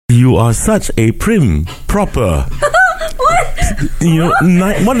You are such a prim, proper.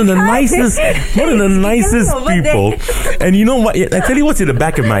 One of the nicest people. And you know what? I tell you what's in the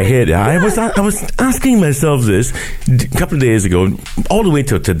back of my head. I was asking myself this a couple of days ago, all the way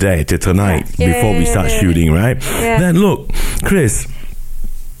till tonight, before we start shooting, right? Yeah. Then look, Chris,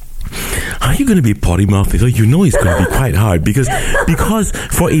 are you going to be potty mouthed? You know it's going to be quite hard because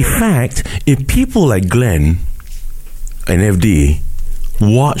for a fact, if people like Glenn and FD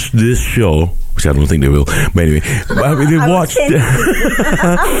watch this show, which I don't think they will, but anyway, they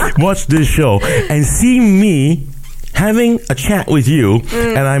watch this show and see me having a chat with you,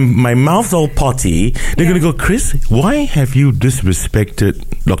 and my mouth's all potty, they're going to go, Chris, why have you disrespected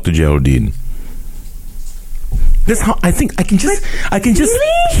Dr. Geraldine? That's how I think I can just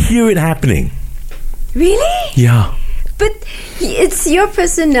really? Hear it happening. Really? Yeah. But it's your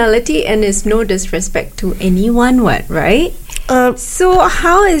personality and it's no disrespect to anyone, right? So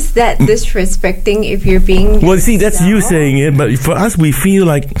how is that disrespecting if you're being... Well, see, that's you saying it, but for us, we feel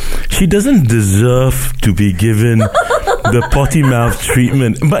like she doesn't deserve to be given the potty mouth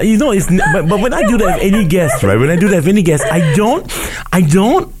treatment. But but when I do that with any guest, right? When I do that with any guest, I don't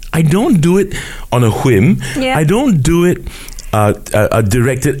do it on a whim. Yeah. I don't do it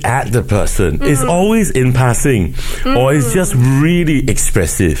directed at the person. It's always in passing, or it's just really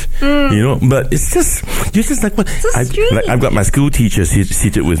expressive, But it's just you're just like what? So I've got my school teacher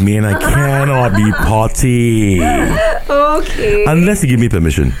seated with me, and I cannot be potty. Okay. Unless you give me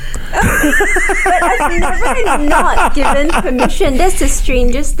permission. But I've never not given permission. That's the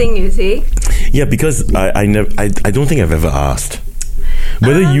strangest thing, you see. Yeah, because I don't think I've ever asked.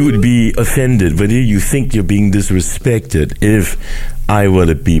 Whether you would be offended, whether you think you're being disrespected if I were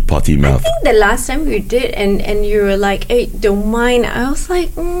to be potty mouth. I think the last time you did and you were like, hey, don't mind. I was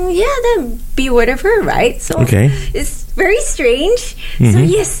like, yeah, then be whatever, right? So it's very strange. So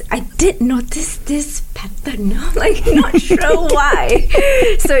yes, I did notice this pattern. I'm like not sure why.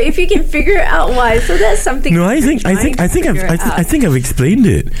 So if you can figure out why, so that's something. No, I think I've explained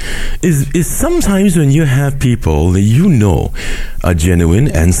it. Is sometimes when you have people that are genuine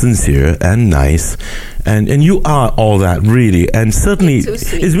and sincere and nice, and you are all that really, and certainly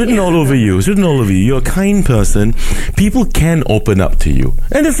it's written all over you. It's written all over you. You're a kind person. People can open up to you,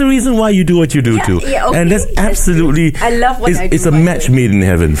 and that's the reason why you do what you do too. Yeah, okay. And that's absolutely. I love what I do. It's a match made in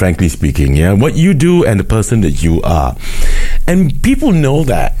heaven, frankly speaking. Yeah, what you do and the person that you are, and people know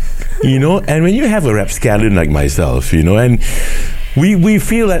that. And when you have a rapscallion like myself, and we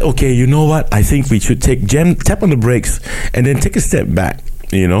feel like, okay, you know what? I think we should tap on the brakes and then take a step back.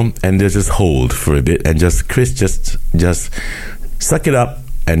 And just hold for a bit and Chris, just suck it up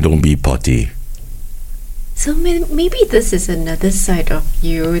and don't be potty. So maybe this is another side of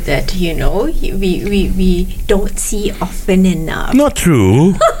you that, we don't see often enough. Not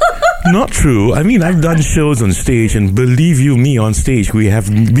true. Not true. I mean, I've done shows on stage, and believe you me, on stage we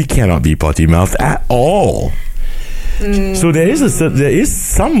cannot be potty mouthed at all. So there is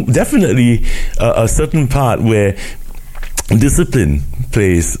definitely a certain part where discipline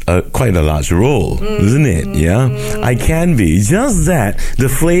plays quite a large role, isn't it? Yeah, I can be. Just that, the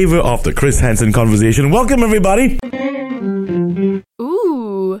flavor of the Chris Hansen conversation. Welcome, everybody.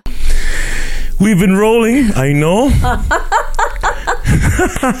 Ooh. We've been rolling, I know.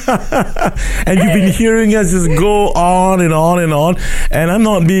 And you've been hearing us just go on and on and on. And I'm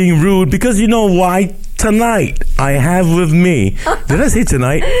not being rude because you know why? Tonight, I have with me. Did I say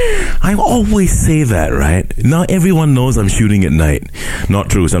tonight? I always say that, right? Now everyone knows I'm shooting at night.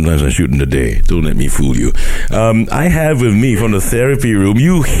 Not true. Sometimes I shoot in the day. Don't let me fool you. I have with me from the therapy room.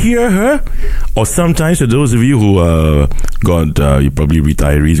 You hear her, or sometimes for those of you who you probably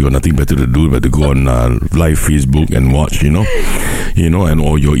retirees, got nothing better to do but to go on live Facebook and watch, and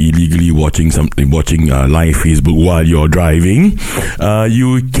or you're illegally watching live Facebook while you're driving.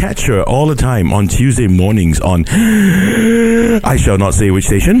 You catch her all the time on Tuesday mornings on I shall not say which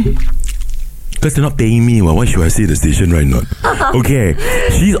station because they're not paying me. Well, why should I say the station right now? Okay,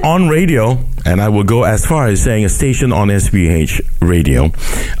 she's on radio, and I will go as far as saying a station on SPH radio,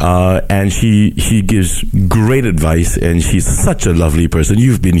 and she gives great advice, and she's such a lovely person.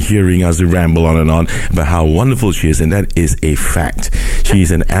 You've been hearing us ramble on and on about how wonderful she is, and that is a fact. She's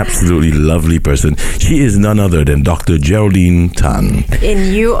an absolutely lovely person. She is none other than Dr. Geraldine Tan.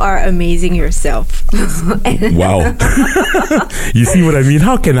 And you are amazing yourself. Wow. You see what I mean?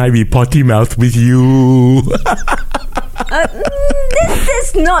 How can I be potty mouthed with you? This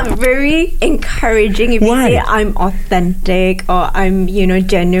is not very encouraging. If Why? you say I'm authentic or I'm,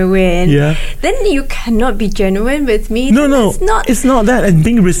 genuine, then you cannot be genuine with me. No, it's not that. And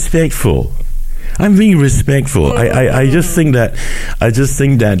being respectful. I'm being respectful. I just think that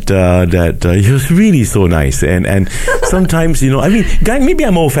you're really so nice, and sometimes, you know, I mean, guy, maybe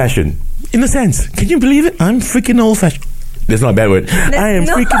I'm old-fashioned in a sense. Can you believe it? I'm freaking old-fashioned. That's not a bad word. I am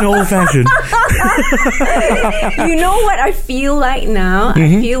freaking old-fashioned. You know what I feel like now?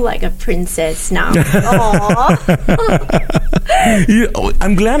 I feel like a princess now.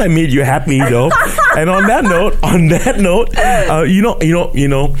 I'm glad I made you happy, though. And on that note, you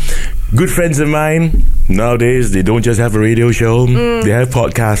know, good friends of mine nowadays, they don't just have a radio show, they have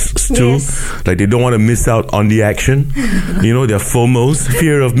podcasts too. Yes. Like, they don't want to miss out on the action. You know, their FOMOs,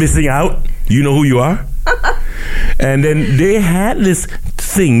 fear of missing out. You know who you are. And then they had this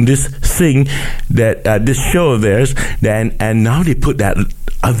thing that this show of theirs, and now they put that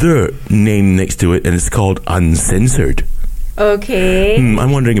other name next to it, and it's called Uncensored. Okay.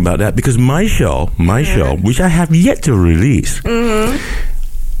 I'm wondering about that, because my show, which I have yet to release,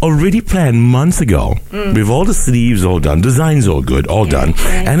 already planned months ago, with all the sleeves all done, designs all good, all done,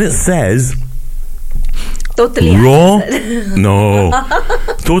 and it says totally raw. No,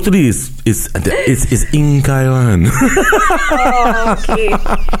 totally is Ingkaiwan. Okay.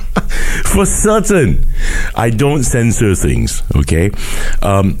 For certain, I don't censor things. Okay,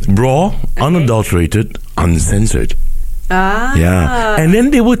 raw, unadulterated, uncensored. Yeah, and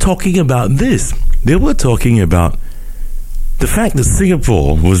then they were talking about this. They were talking about the fact that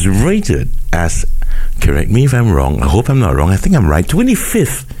Singapore was rated as, correct me if I'm wrong, I hope I'm not wrong, I think I'm right,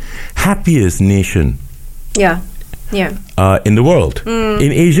 25th happiest nation. Yeah. In the world.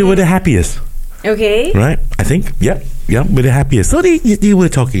 In Asia, we're the happiest. Okay. Right? I think. Yeah, we're the happiest. So they were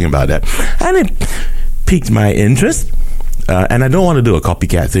talking about that. And it piqued my interest. And I don't want to do a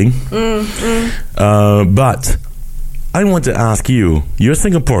copycat thing. But I want to ask you, you're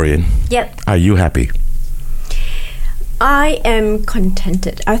Singaporean. Yep. Are you happy? I am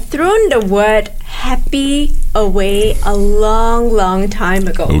contented. I've thrown the word happy away a long time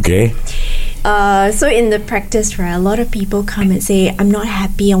ago. Okay. So in the practice, right, a lot of people come and say, I'm not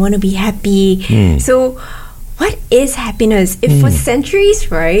happy, I want to be happy. So what is happiness? If for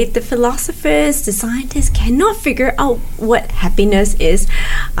centuries, right, the philosophers, the scientists cannot figure out what happiness is,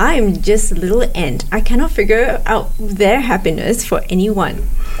 I am just a little ant. I cannot figure out their happiness for anyone.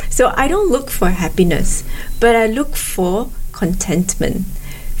 So I don't look for happiness, but I look for contentment,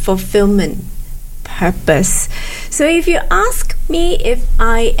 fulfillment, purpose. So if you ask me if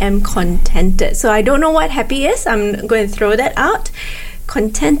I am contented, so I don't know what happy is, I'm going to throw that out.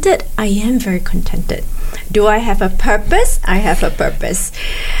 Contented, I am very contented. Do I have a purpose? I have a purpose.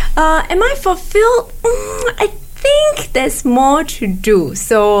 Am I fulfilled? I think there's more to do.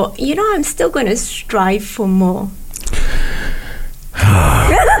 So, you know, I'm still going to strive for more.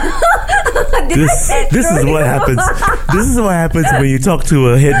 This is what happens. This is what happens when you talk to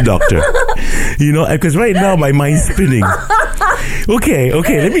a head doctor. You know, because right now my mind's spinning. Okay,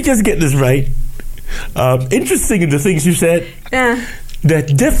 let me just get this right. Interesting, the things you said. The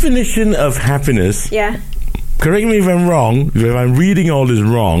definition of happiness. Yeah. Correct me if I'm wrong, if I'm reading all this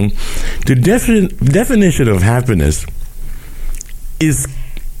wrong. The definition of happiness is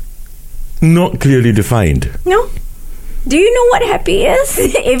not clearly defined. No. Do you know what happy is?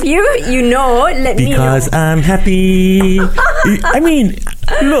 If you know, let me know. Because I'm happy. I mean,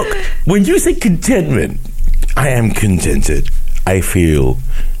 look, when you say contentment, I am contented. I feel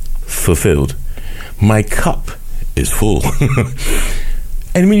fulfilled. My cup is full.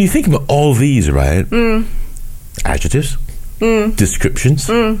 And when you think about all these, right? Adjectives, descriptions,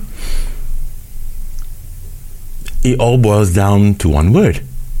 it all boils down to one word.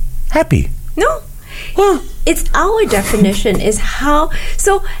 Happy. No. Well, it's our definition is how.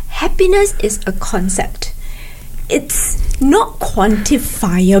 So happiness is a concept. It's not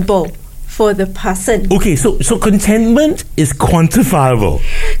quantifiable for the person. Okay, so contentment is quantifiable.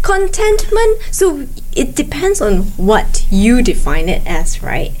 Contentment, so it depends on what you define it as,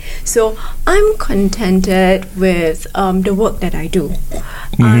 right? So I'm contented with the work that I do.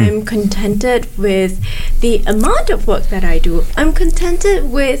 I'm contented with the amount of work that I do. I'm contented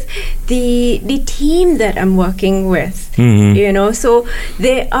with the team that I'm working with. You know, so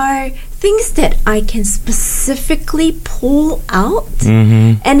there are things that I can specifically pull out,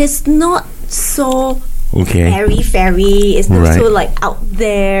 and it's not so very, it's not so like out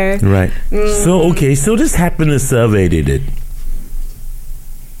there. Right. So this happiness survey they did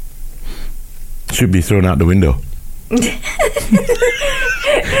should be thrown out the window.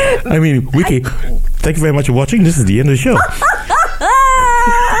 I mean, Wiki, thank you very much for watching. This is the end of the show.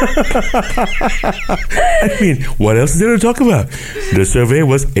 I mean, what else is there to talk about? The survey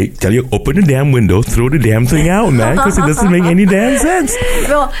was, hey, tell you, open the damn window, throw the damn thing out, man, because it doesn't make any damn sense.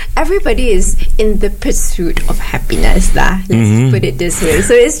 Well, everybody is in the pursuit of happiness, let's put it this way.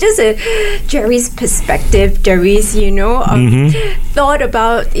 So it's just Jerry's perspective, Jerry's, thought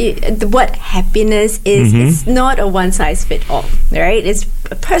about what happiness is. It's not a one-size-fits-all, right? It's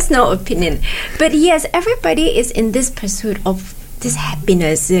a personal opinion. But yes, everybody is in this pursuit of this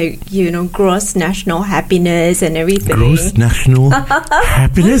happiness, gross national happiness and everything. Gross national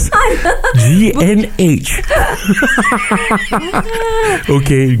happiness? GNH.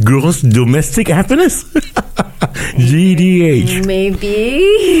 Okay, gross domestic happiness? GDH.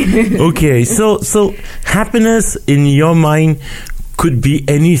 Maybe. Okay, so happiness in your mind could be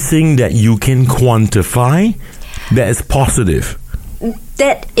anything that you can quantify that is positive.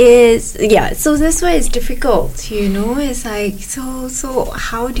 That is, so that's why it's difficult, it's like, so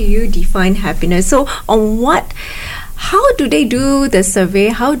how do you define happiness? So how do they do the survey?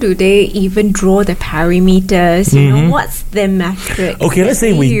 How do they even draw the parameters? What's the metric? Okay, let's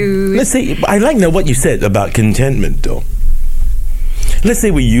say I like now what you said about contentment though. Let's say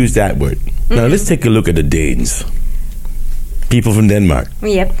we use that word. Now let's take a look at the Danes. People from Denmark.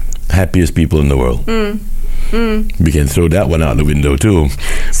 Yep. Happiest people in the world. We can throw that one out the window too.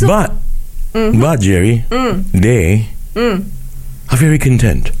 So, but Jerry, they are very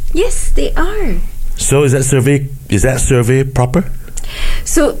content. Yes, they are. So is that survey proper?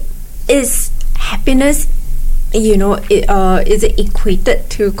 So is happiness, is it equated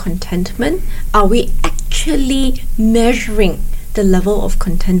to contentment? Are we actually measuring the level of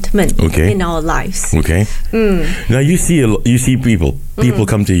contentment in our lives? Okay. Now you see people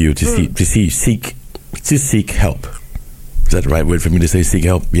come to you to seek help. Is that the right word for me to say seek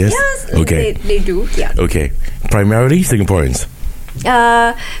help? Yes? Yes, okay. They do, yeah. Okay. Primarily Singaporeans.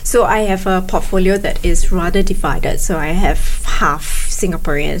 So I have a portfolio that is rather divided. So I have half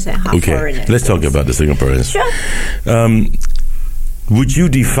Singaporeans and half foreigners. Let's talk about the Singaporeans. Sure. Would you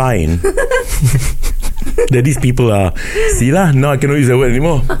define that these people are... See lah, now I cannot use that word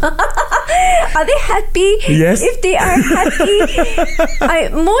anymore. Are they happy? Yes. If they are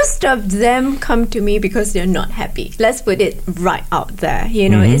happy, most of them come to me because they're not happy. Let's put it right out there.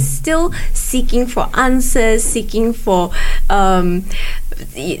 It's still seeking for answers, seeking for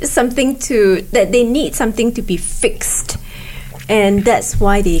something that they need something to be fixed. And that's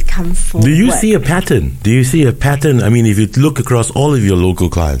why they come forward. Do you see a pattern? I mean, if you look across all of your local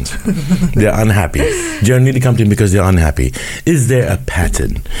clients, they're unhappy. Generally, they come to you because they're unhappy. Is there a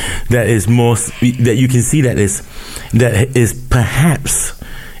pattern that you can see that is perhaps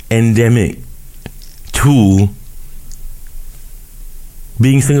endemic to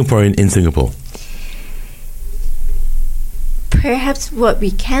being Singaporean in Singapore? Perhaps what we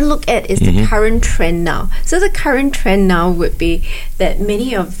can look at is the current trend now. So the current trend now would be that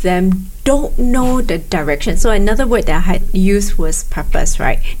many of them don't know the direction. So another word that I had used was purpose,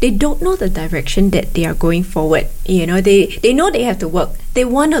 right? They don't know the direction that they are going forward. They know they have to work. They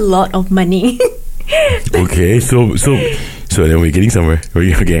want a lot of money. Okay, so then we're getting somewhere.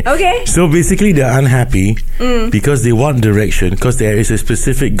 Okay. So basically they're unhappy because they want direction, because there is a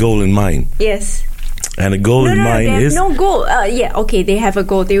specific goal in mind. Yes. And a goal in mind is... No goal. They have a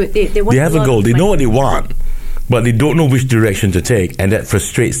goal. They want They have a goal. They know what they want, but they don't know which direction to take, and that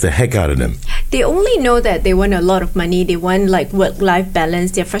frustrates the heck out of them. They only know that they want a lot of money. They want work-life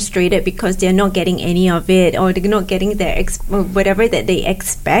balance. They're frustrated because they're not getting any of it, or they're not getting their whatever that they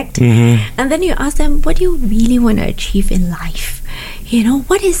expect. And then you ask them, what do you really want to achieve in life?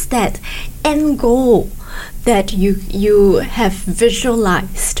 What is that end goal that you have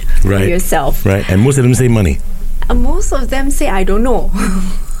visualized for yourself? Right, and most of them say money. Most of them say, I don't know.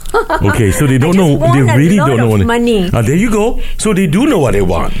 Okay, so they don't know. They really don't know what money. There you go. So they do know what they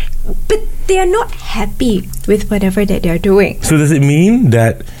want, but they are not happy with whatever that they're doing. So does it mean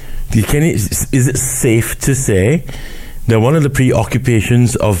that is it safe to say that one of the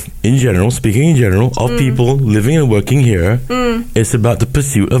preoccupations of people living and working here is about the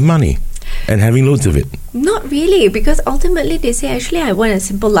pursuit of money and having loads of it? Not really, because ultimately they say, actually, I want a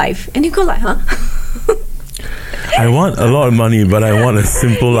simple life. And you go like, huh? I want a lot of money, but I want a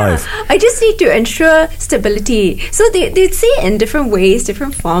simple life. I just need to ensure stability. So they say it in different ways,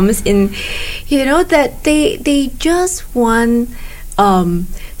 different forms, that they just want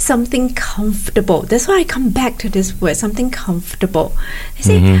something comfortable. That's why I come back to this word, something comfortable. They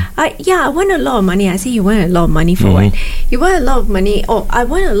say, I want a lot of money. I say, you want a lot of money for what? You want a lot of money? Oh, I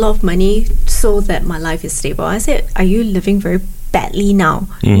want a lot of money so that my life is stable. I said, are you living very badly now?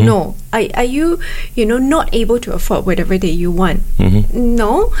 No. Are you, not able to afford whatever that you want?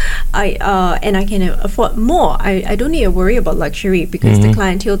 No. And I can afford more. I don't need to worry about luxury because the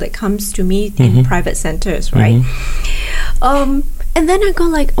clientele that comes to me in private centers, right? And then I go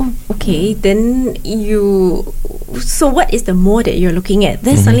like, oh, okay, then so what is the more that you're looking at?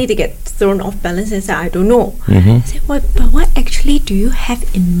 Then suddenly they get thrown off balance and say, I don't know. I say, but what actually do you have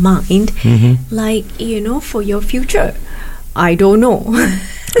in mind, like, for your future? I don't know.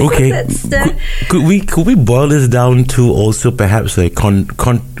 Okay. Could we boil this down to also perhaps a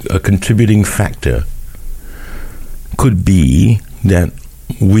contributing factor? Could be that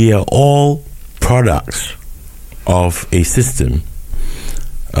we are all products of a system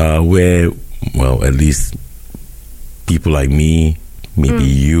where, well, at least people like me, maybe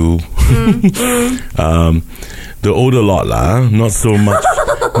you, the older lot lah, not so much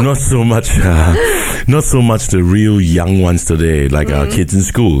the real young ones today, like our kids in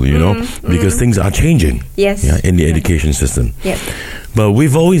school, because things are changing. Yes. In the education system. Yes. But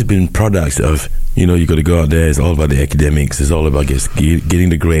we've always been products of, you got to go out there. It's all about the academics. It's all about getting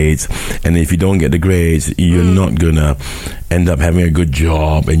the grades. And if you don't get the grades, you're not going to end up having a good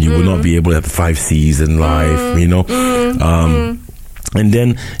job, and you will not be able to have 5 C's in life, And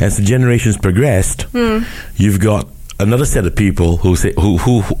then as the generations progressed, you've got another set of people who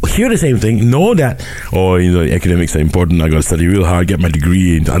hear the same thing, know that, academics are important, I got to study real hard, get my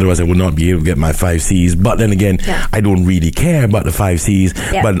degree, and otherwise I will not be able to get my 5 C's. But then again, I don't really care about the 5 C's,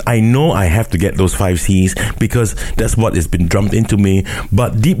 but I know I have to get those 5 C's because that's what has been drummed into me.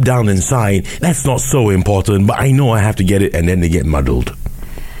 But deep down inside, that's not so important, but I know I have to get it, and then they get muddled.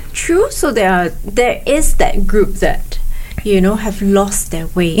 True. So there is that group that have lost their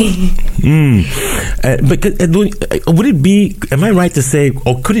way. But would it be, am I right to say,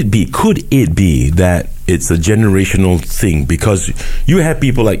 or could it be that it's a generational thing? Because you have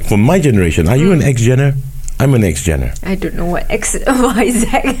people like, from my generation, are you an X-Gener? I'm an X-Gener. I don't know what X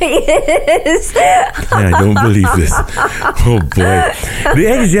exactly is. I don't believe this. Oh boy. The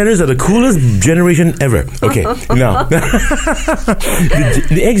X-Geners are the coolest generation ever. Okay, now.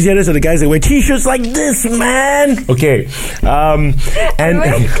 the X-Geners are the guys that wear t-shirts like this, man. Okay. And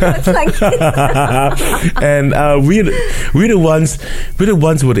we're the ones who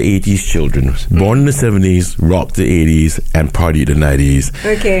were the 80s children. Born in the 70s, rocked the 80s, and partied the 90s.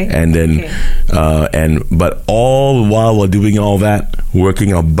 Okay. And then, but all while we're doing all that,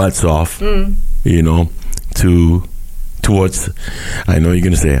 working our butts off, towards, I know what you're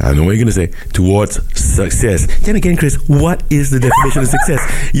going to say, towards success. Then again, Chris, what is the definition of success?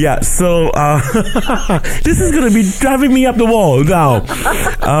 Yeah, so this is going to be driving me up the wall now.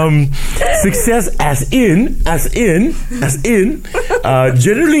 Success as in,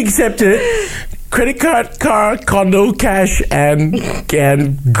 generally accepted, credit card, car, condo, cash, and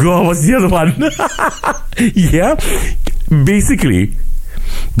God, what's the other one? Yeah, basically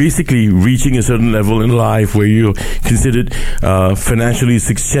reaching a certain level in life where you're considered financially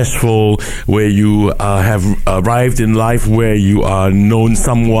successful, where you have arrived in life, where you are known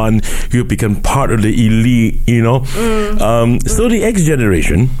someone, you become part of the elite, So the X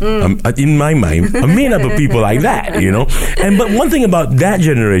generation, in my mind, are made up of people like that, But one thing about that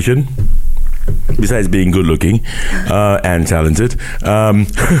generation, besides being good looking and talented,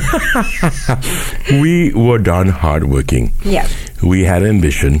 we were darn hardworking. Yeah. We had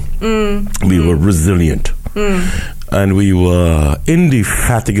ambition. We were resilient. And we were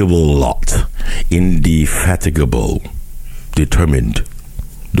indefatigable lot. Indefatigable. Determined.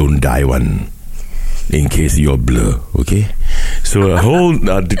 Don't die one. In case you're blur, okay? So a whole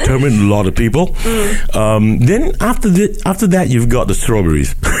determined lot of people. Then after that, you've got the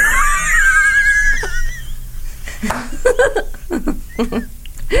strawberries.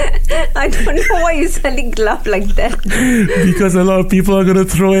 I don't know why you suddenly laugh like that. Because a lot of people are going to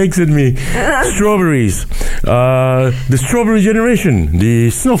throw eggs at me. Strawberries. The strawberry generation. The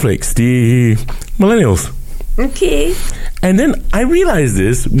snowflakes. The millennials. Okay. And then I realized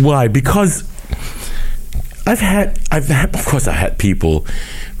this. Why? Because I've had people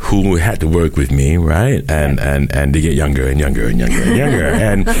who had to work with me, right? And they get younger and younger and younger and younger.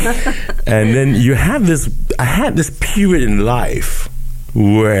 And then you have this, I had this period in life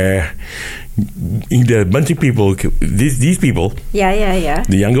where there are a bunch of people, these people, the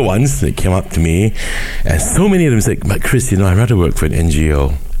younger ones, they came up to me, and so many of them said, but Chris, I'd rather work for an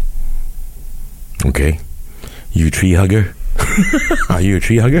NGO. Okay. You a tree hugger? Are you a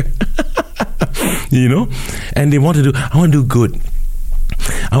tree hugger? And they want to do, I want to do good.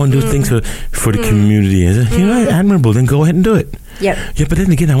 I want to do things for the community. And I said, admirable, then go ahead and do it. Yep. Yeah, but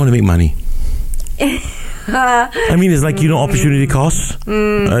then again, I want to make money. I mean, it's like, opportunity costs.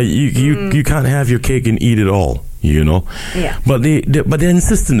 You can't have your cake and eat it all, Yeah. But they're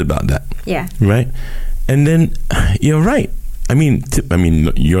insistent about that. Yeah. Right? And then you're right. I mean,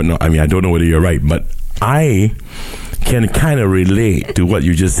 you're not. I mean, I don't know whether you're right, but I can kind of relate to what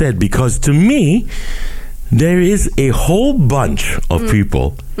you just said, because to me, there is a whole bunch of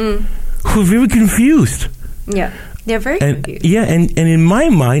people who are very confused. Yeah, they're very confused. Yeah, and in my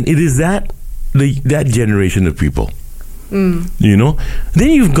mind, it is that generation of people. Then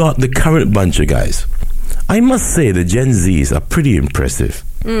you've got the current bunch of guys. I must say the Gen Zs are pretty impressive.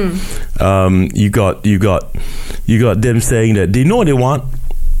 You got them saying that they know what they want,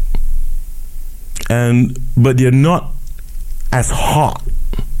 but they're not as hot.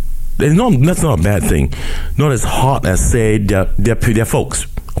 That's not a bad thing. Not as hot as, say, their folks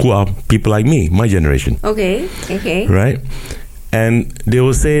who are people like me, my generation. Okay. Right? And they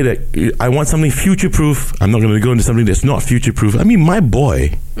will say that I want something future-proof. I'm not going to go into something that's not future-proof. I mean, my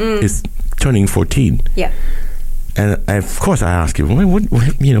boy is turning 14. Yeah. And of course, I ask him,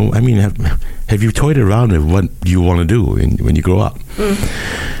 have you toyed around with what you want to do when you grow up?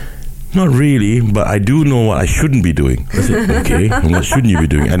 Not really, but I do know what I shouldn't be doing. I said, okay, and what shouldn't you be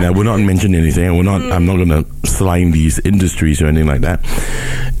doing? And I will not mention anything. I'm not going to slime these industries or anything like that.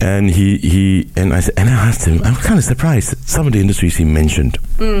 And I asked him, I'm kind of surprised at some of the industries he mentioned.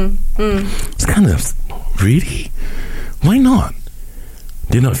 It's kind of, really? Why not?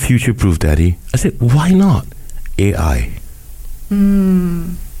 They're not future-proof, Daddy. I said, why not? AI.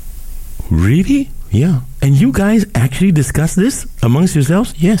 Really? Yeah. And you guys actually discuss this amongst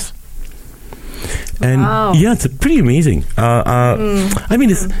yourselves? Yes. And yeah, it's pretty amazing. I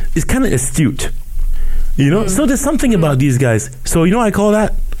mean, it's kind of astute, So there's something about these guys. So I call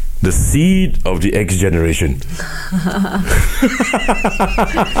that the seed of the X generation.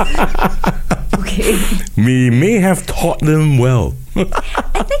 Okay. We may have taught them well.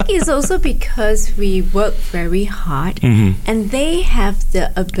 I think it's also because we work very hard, and they have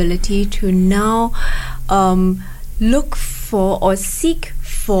the ability to now look for or seek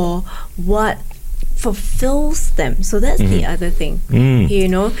for what fulfills them. So that's the other thing.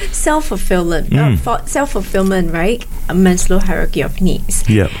 Self-fulfillment, right? A Maslow hierarchy of needs.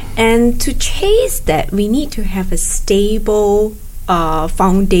 Yeah. And to chase that, we need to have a stable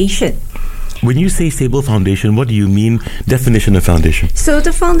foundation. When you say stable foundation, what do you mean? Definition of foundation. So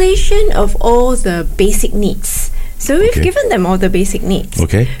the foundation of all the basic needs. So we've given them all the basic needs.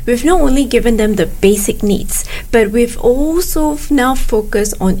 Okay. We've not only given them the basic needs, but we've also now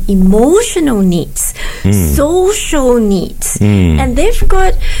focused on emotional needs, social needs. And they've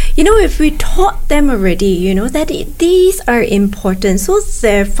got, if we taught them already, that these are important. So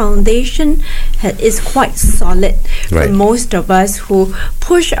their foundation is quite solid for most of us who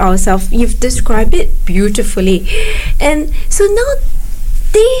push ourselves. You've described it beautifully. And so now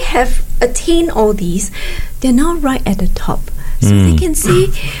they have attained all these. They're now right at the top. So they can say,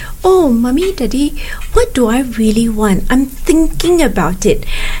 oh, Mommy, Daddy, what do I really want? I'm thinking about it.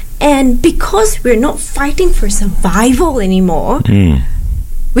 And because we're not fighting for survival anymore,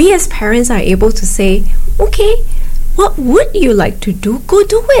 we as parents are able to say, okay, what would you like to do? Go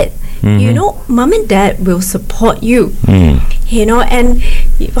do it. Mom and Dad will support you. And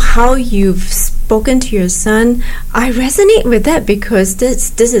how you've spoken to your son, I resonate with that, because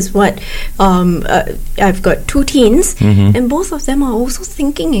this is what I've got two teens, and both of them are also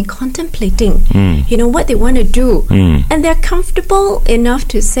thinking and contemplating, what they want to do, and they're comfortable enough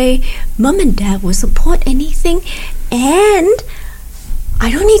to say, Mom and Dad will support anything, and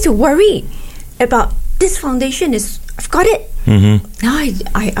I don't need to worry about this foundation. I've got it. Now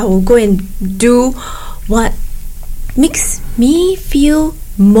I will go and do what makes me feel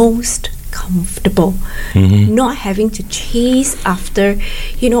most comfortable, not having to chase after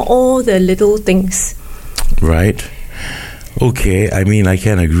all the little things. Right. Okay, I mean, I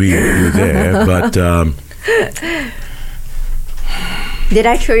can agree with you there, but did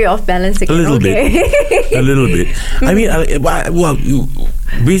I throw you off balance again? A little bit. I mean, well,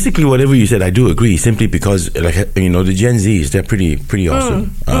 basically whatever you said, I do agree, simply because the Gen Zs, they're pretty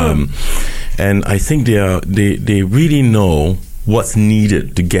awesome. And I think they really know what's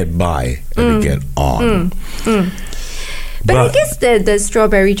needed to get by and to get on. But I guess the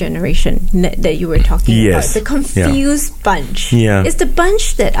strawberry generation that you were talking about, the confused bunch, is the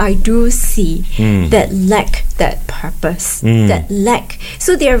bunch that I do see that lack that purpose, that lack.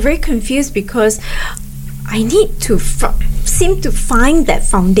 So they are very confused because I need to seem to find that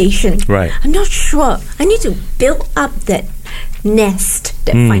foundation. Right. I'm not sure. I need to build up that nest,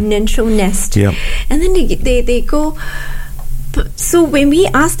 that financial nest. Yep. And then they go. So when we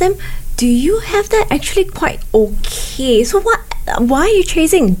ask them, do you have that actually quite okay? So why are you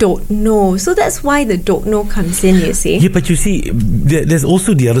chasing? Don't know. So that's why the don't know comes in, you see. Yeah, but you see, there's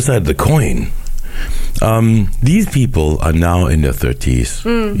also the other side of the coin. These people are now in their 30s.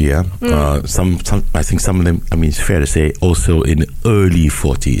 Yeah. Some, I think some of them, I mean, it's fair to say, also in early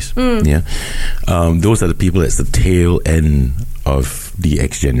 40s. Yeah. Those are the people that's the tail end of the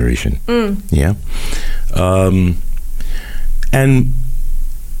X generation. Yeah. And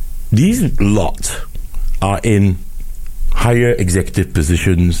these lot are in higher executive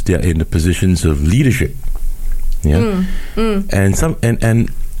positions. They're in the positions of leadership. Yeah. And some and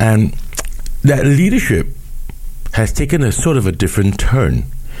that leadership has taken a sort of a different turn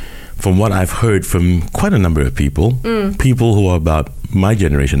from what I've heard from quite a number of people, people who are about my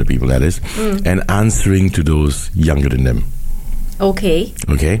generation of people, that is, and answering to those younger than them. Okay.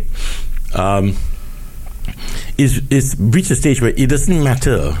 It's reached a stage where it doesn't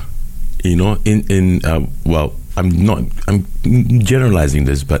matter, you know, well, I'm generalizing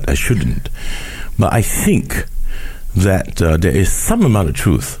this, but I shouldn't. But I think that there is some amount of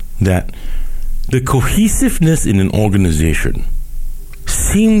truth that the cohesiveness in an organization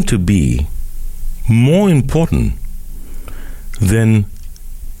seemed to be more important than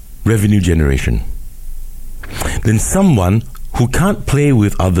revenue generation. Than someone who can't play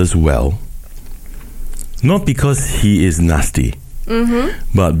with others well, not because he is nasty,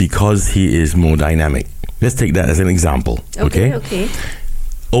 but because he is more dynamic. Let's take that as an example. Okay.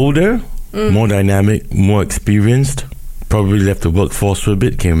 Older, more dynamic, more experienced, probably left the workforce for a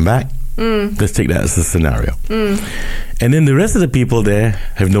bit, came back. Let's take that as a scenario. And then the rest of the people there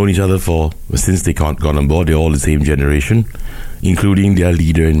have known each other since they got on board. They're all the same generation, including their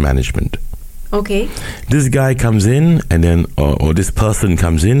leader in management. Okay. This guy comes in, and then, or this person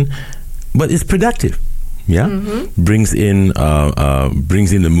comes in, but it's productive. Yeah, brings in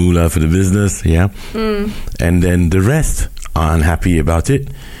the moolah for the business. Yeah, and then the rest are unhappy about it,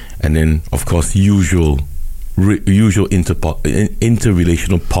 and then of course usual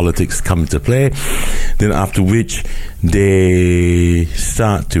interrelational politics come into play. Then after which they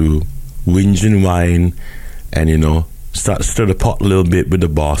start to whinge and whine, and stir the pot a little bit with the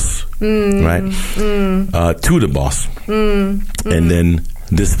boss, right? To the boss, and then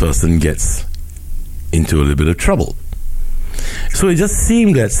this person gets into a little bit of trouble. So it just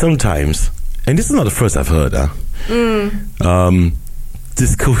seemed that sometimes, and this is not the first I've heard,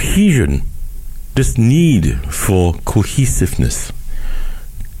 this cohesion, this need for cohesiveness,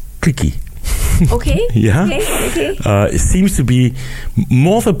 clicky. Okay. Yeah. Okay. It seems to be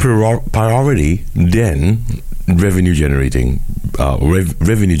more of a priority than revenue generation,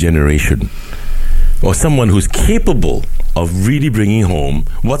 or someone who's capable of really bringing home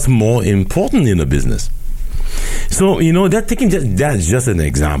what's more important in a business. So that's just an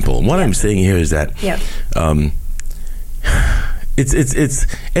example. What I'm saying here is that it's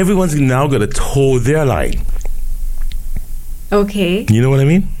everyone's now got to toe their line. Okay. You know what I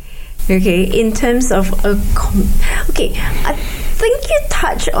mean? Okay. In terms of I think you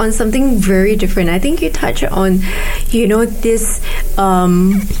touch on something very different. I think you touch on, this.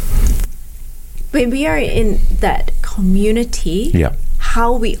 When we are in that community,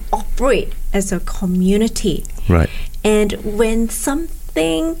 how we operate as a community. Right. And when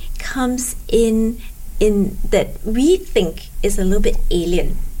something comes in that we think is a little bit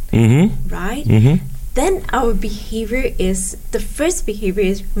alien, right? Then our behavior is, the first behavior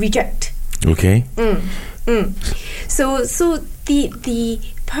is reject. Okay. So the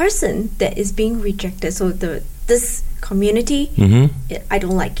person that is being rejected, so this community, I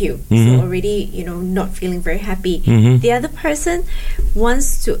don't like you, so already not feeling very happy. The other person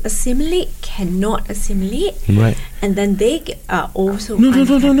wants to assimilate, cannot assimilate, right? And then they are also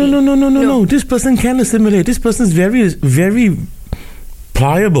no. This person can assimilate. This person is very, very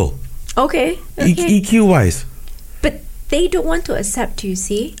pliable. Okay. EQ wise. But they don't want to accept, you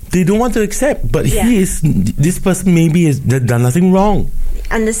see. They don't want to accept, but this person maybe has done nothing wrong.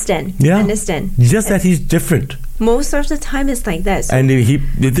 Understand. Just that he's different. Most of the time it's like that. So. And if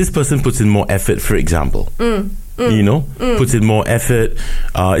this person puts in more effort, for example, puts in more effort,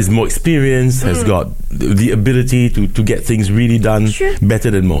 is more experienced, has got the ability to get things really done better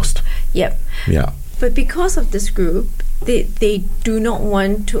than most. Yep. Yeah. But because of this group, they do not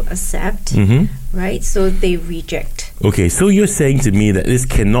want to accept, right? So they reject. Okay, so you're saying to me that this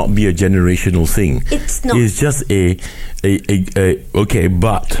cannot be a generational thing. It's not. It's just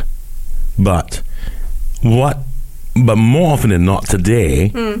but more often than not today,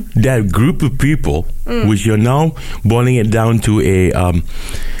 that group of people, which you're now boiling it down to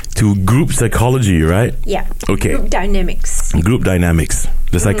to group psychology, right? Yeah. Okay. Group dynamics.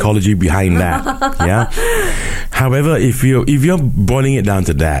 the psychology behind that. Yeah. However, if you're boiling it down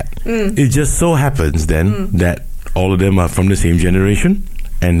to that, it just so happens then that all of them are from the same generation,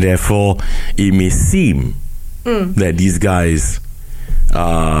 and therefore it may seem that these guys,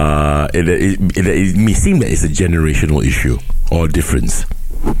 it may seem that it's a generational issue or difference.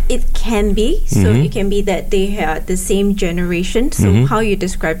 It can be. So it can be that they are the same generation. So how you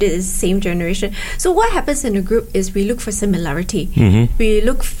described it is the same generation. So what happens in a group is we look for similarity. We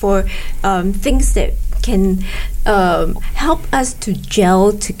look for things that can help us to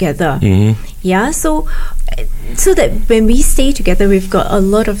gel together. Yeah. So that when we stay together, we've got a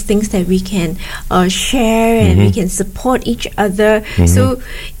lot of things that we can share and we can support each other. So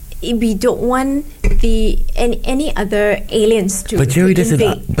we don't want any other aliens to. But Jerry,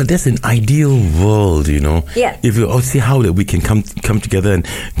 that's an ideal world, you know. Yeah. If we all see how that we can come together and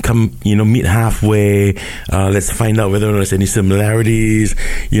meet halfway. Let's find out whether there's any similarities,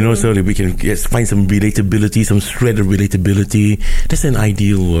 so that we can find some relatability, some shred of relatability. That's an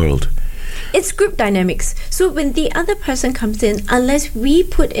ideal world. It's group dynamics. So when the other person comes in, unless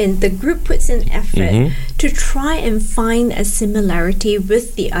the group puts in effort to try and find a similarity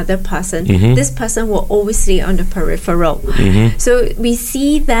with the other person, this person will always stay on the peripheral. So we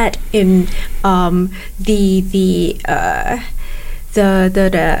see that in the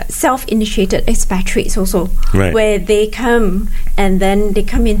self-initiated expatriates also, where they come and then they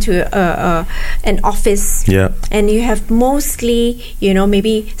come into an office, and you have mostly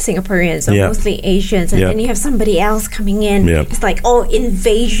maybe Singaporeans or mostly Asians, and then you have somebody else coming in. It's like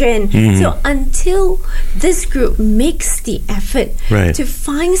invasion. So until this group makes the effort to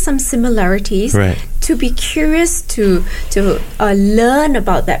find some similarities, to be curious to learn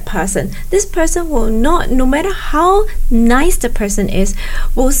about that person, this person will not, no matter how nice the person is,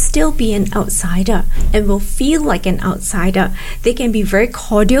 will still be an outsider and will feel like an outsider. They can be very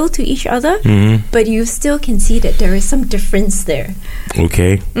cordial to each other, but you still can see that there is some difference there.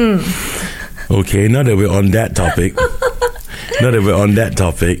 Okay. Okay, now that we're on that topic,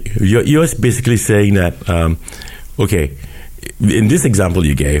 you're basically saying that, in this example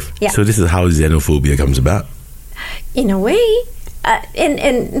you gave, so this is how xenophobia comes about? In a way.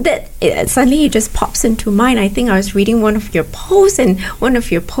 And that suddenly it just pops into mind. I think I was reading one of your posts, and one of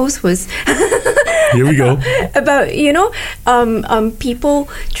your posts was here we go about people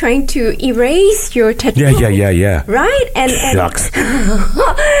trying to erase your tattoo. Yeah. Right, and shucks.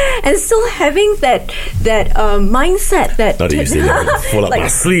 And still having that mindset that not easy. Full up my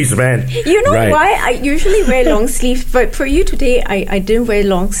sleeves, man. You know why I usually wear long sleeves, but for you today I didn't wear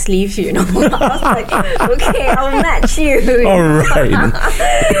long sleeves. I was like, okay, I'll match you. All right.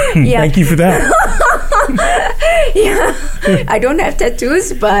 Thank you for that. I don't have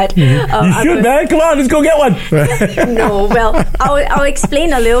tattoos, but you should, man. Come on, let's go get one. No, well, I'll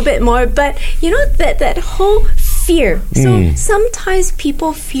explain a little bit more. But that whole fear. So sometimes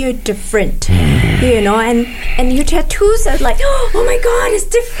people fear different, and your tattoos are like, oh my God, it's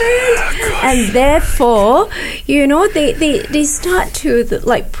different, and therefore, they start to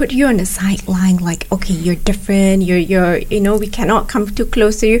put you on the sideline, like, okay, you're different, you're we cannot come too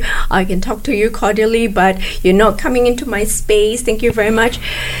close to you. I can talk to you cordially, but you're not coming into my space. Thank you very much.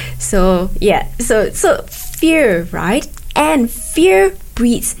 So so fear, right? And fear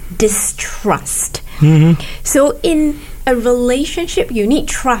breeds distrust. So in a relationship, you need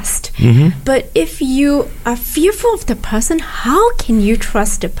trust. But if you are fearful of the person, how can you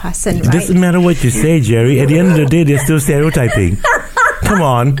trust the person, right? It doesn't matter what you say, Jerry. At the end of the day, they're still stereotyping. Come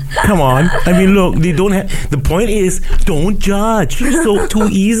on. I mean, look, they don't have... The point is, don't judge so too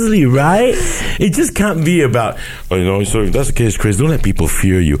easily, right? It just can't be about, so if that's the case, Chris, don't let people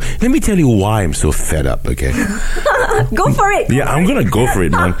fear you. Let me tell you why I'm so fed up, okay? Go for it. Yeah, I'm going to go for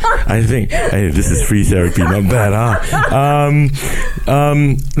it, man. I think, this is free therapy, not bad, huh?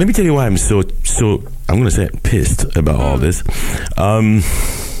 Let me tell you why I'm so I'm going to say pissed about all this.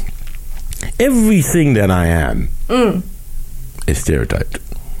 Everything that I am is stereotyped.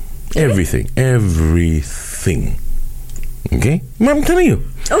 Everything. Okay? I'm telling you.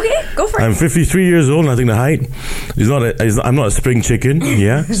 Okay, go for it. I'm 53 years old, nothing to hide. I'm not a spring chicken,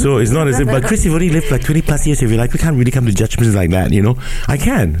 yeah? So it's not as if, but Chris, you've only lived like 20 plus years of your life. We can't really come to judgments like that, I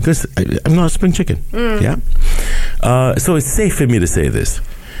can, because I'm not a spring chicken, yeah? So it's safe for me to say this.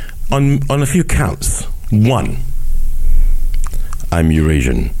 On a few counts. One, I'm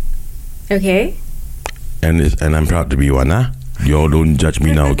Eurasian. Okay. And I'm proud to be one, huh? You all don't judge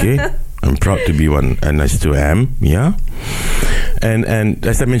me now, okay? I'm proud to be one, and I still am, yeah? And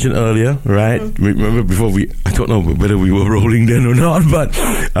as I mentioned earlier, right? Remember before I don't know whether we were rolling then or not, but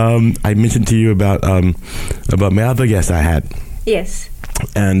I mentioned to you about my other guest I had. Yes.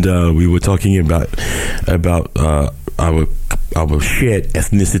 And we were talking about our shared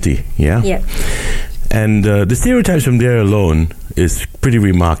ethnicity. Yeah. Yep. And the stereotypes from there alone is pretty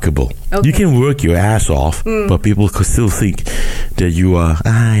remarkable. Okay. You can work your ass off, but people could still think that you are,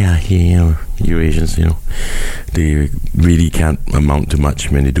 you Asians, they really can't amount to much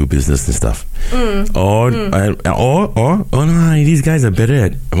when they do business and stuff. Or these guys are better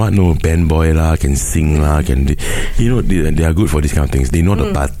at band boy lah, can sing lah, they are good for these kind of things. They know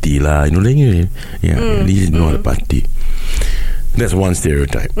the party lah, these know the party. That's one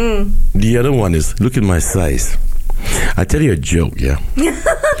stereotype. The other one is, look at my size. I tell you a joke, yeah.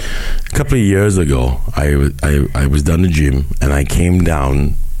 A couple of years ago, I was down the gym, and I came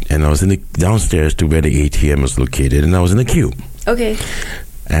down, and I was downstairs to where the ATM was located, and I was in the queue. Okay.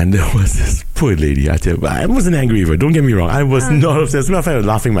 And there was this poor lady. I wasn't angry with her. Don't get me wrong. I was not upset. As a matter of fact, I was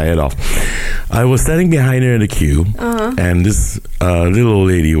laughing my head off. I was standing behind her in the queue, and this little old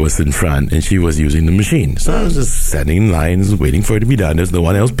lady was in front, and she was using the machine. So I was just standing in line, just waiting for it to be done. There's no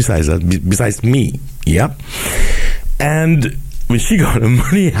one else besides me. Yep. And when she got the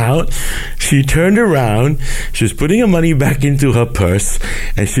money out, she turned around. She was putting her money back into her purse,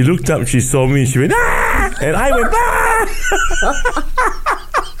 and she looked up. She saw me. And she went, ah! And I went, ah!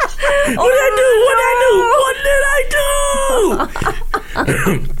 What did I do?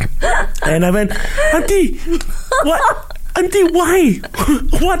 And I went, Auntie, what? Auntie, why?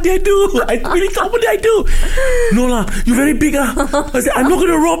 What did I do? I really thought, what did I do? No lah, you very big ah. I said, I'm not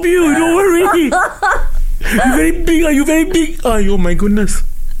going to rob you, don't worry. You very big ah, you very big. Oh my goodness.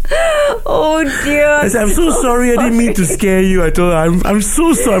 Oh dear. I said, I'm so sorry, I didn't mean to scare you. I told her, I'm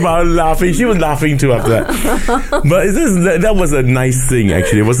so sorry about laughing. She was laughing too after that. But that was a nice thing,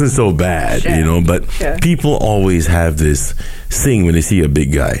 actually. It wasn't so bad, but people always have this thing when they see a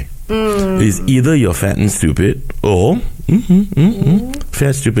big guy. It's either you're fat and stupid, or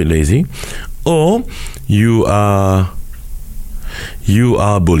fat, stupid, lazy, or you are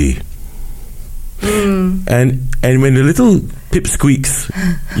bully. And when the little pip squeaks,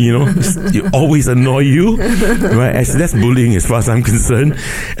 you always annoy you, right? That's bullying as far as I'm concerned.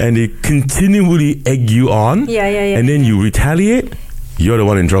 And they continually egg you on, and then you retaliate. You're the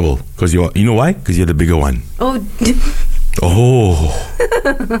one in trouble because you know why? Because you're the bigger one.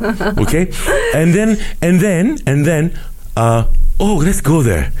 Okay. And then let's go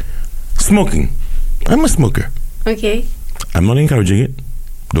there. Smoking. I'm a smoker. Okay. I'm not encouraging it.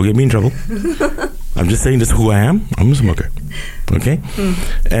 Don't get me in trouble. I'm just saying this is who I am. I'm a smoker. Okay?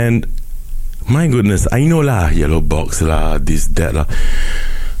 And my goodness, I know lah, yellow box lah, this, that lah.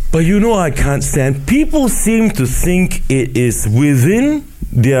 But I can't stand. People seem to think it is within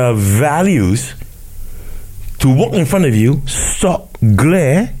their values to walk in front of you, stop,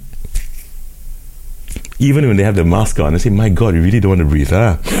 glare, even when they have the mask on. I say, my God, you really don't want to breathe,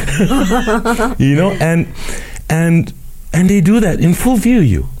 huh? And they do that in full view of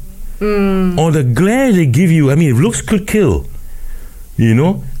you. Or the glare they give you, it looks could kill.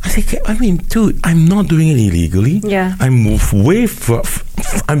 I say, dude, I'm not doing it illegally. Yeah. I'm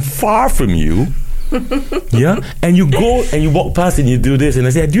far from you. Yeah. And you go and you walk past and you do this, and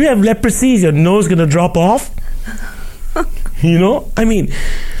I say, do you have leprosy? Is your nose gonna drop off?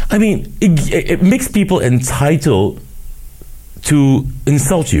 It makes people entitled to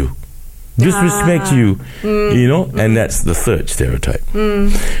insult you, disrespect you, and that's the third stereotype.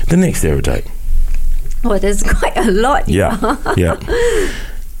 The next stereotype. Oh, there's quite a lot. Yeah.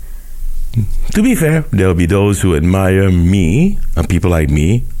 To be fair, there'll be those who admire me, and people like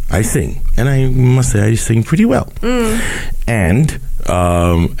me. I sing, and I must say I sing pretty well. But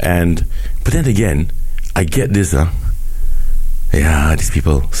then again, I get this. These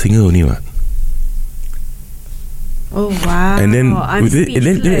people sing only what. Oh wow! And then, when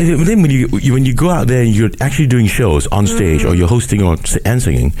you go out there and you're actually doing shows on stage, or you're hosting and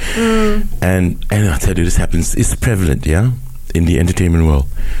singing, and I tell you, this happens. It's prevalent, in the entertainment world.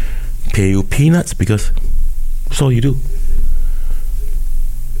 Pay you peanuts because that's all you do.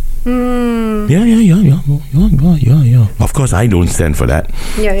 Yeah. Of course, I don't stand for that.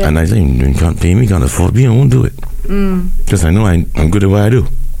 Yeah. And I say, you can't pay me, can't afford me, I won't do it. Because I know I'm good at what I do.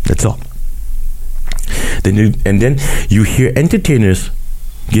 That's all. Then you hear entertainers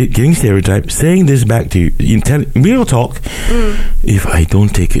getting stereotyped, saying this back to you. Real talk. If I don't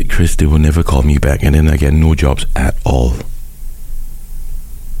take it, Chris, they will never call me back, and then I get no jobs at all.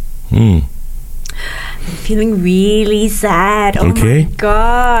 I'm feeling really sad. Oh my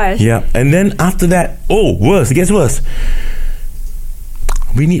gosh. Yeah, and then after that, worse. It gets worse.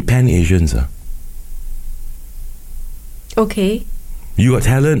 We need Pan-Asians. Okay. You got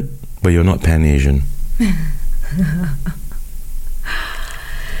talent, but you're not Pan-Asian.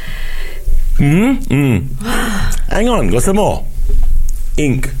 Hang on, got some more.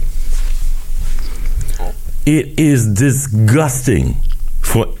 Ink. It is disgusting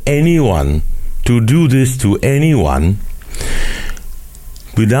for anyone to do this to anyone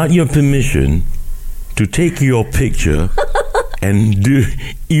without your permission, to take your picture and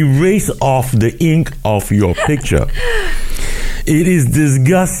erase off the ink of your picture. It is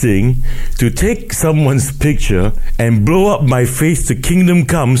disgusting to take someone's picture and blow up my face to Kingdom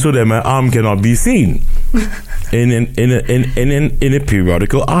Come so that my arm cannot be seen in a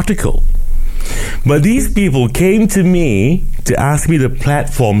periodical article. But these people came to me to ask me to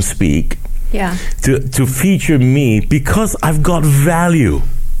platform speak, to feature me, because I've got value.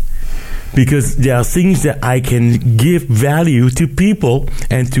 Because there are things that I can give value to people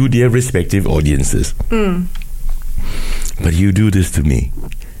and to their respective audiences. But you do this to me.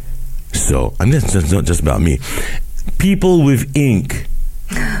 So, and that's not just about me. People with ink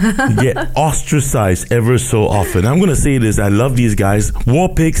get ostracized ever so often. I'm going to say this. I love these guys.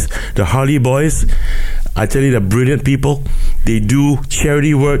 Warpigs, the Harley Boys. I tell you, they're brilliant people. They do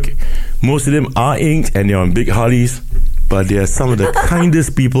charity work. Most of them are inked and they're on big Harleys. But they are some of the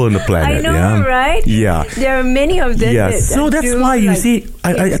kindest people on the planet. I know, right? Yeah. There are many of them. Yeah. So that's why, you see,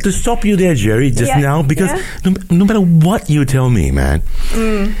 I had to stop you there, Jerry, just now, because no matter what you tell me, man,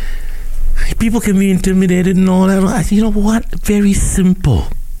 people can be intimidated and all that. I say, you know what? Very simple.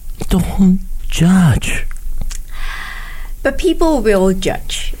 Don't judge. But people will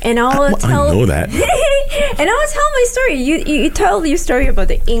judge, and I know that. And I will tell my story. You tell your story about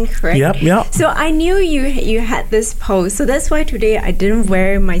the ink, right? Yep. So I knew you had this pose, so that's why today I didn't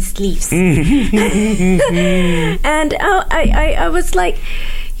wear my sleeves. And I was like,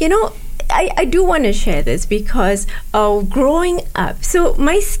 you know, I do want to share this because growing up, so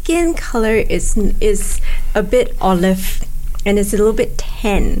my skin color is a bit olive, and it's a little bit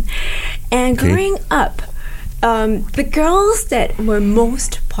tan. And growing up, the girls that were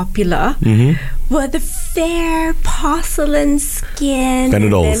most popular were the fair porcelain skin.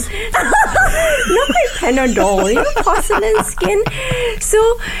 Panadols. Not quite Panadol, you know, porcelain skin.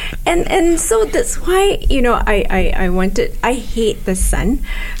 So, and so that's why, you know, I hate the sun.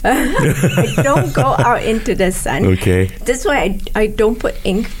 I don't go out into the sun. Okay. That's why I don't put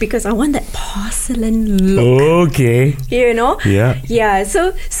ink, because I want that porcelain look. Okay. You know? Yeah. Yeah.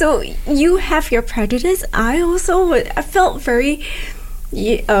 So you have your prejudice. I felt very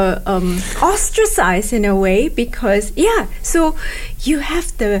ostracized in a way, because so you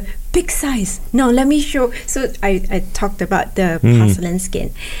have the big size. Now let me show. So I talked about the porcelain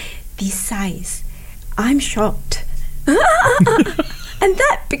skin, the size. I'm shocked. And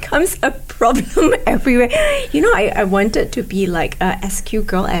that becomes a problem everywhere. You know, I wanted to be like a SQ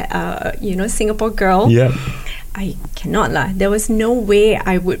girl, Singapore girl. Yeah. I cannot lah. There was no way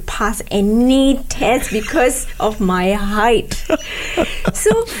I would pass any test because of my height.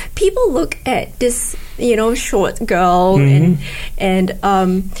 So people look at this, you know, short girl, and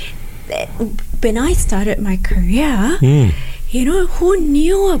when I started my career, you know, who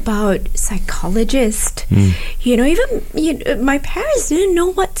knew about psychologists? You know, even my parents didn't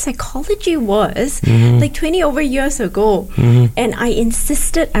know what psychology was like 20 over years ago. And I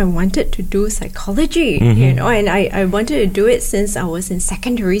insisted I wanted to do psychology, you know, and I wanted to do it since I was in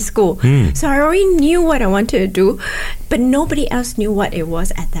secondary school. So I already knew what I wanted to do, but nobody else knew what it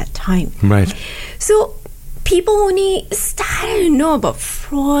was at that time. Right. So people only started to know about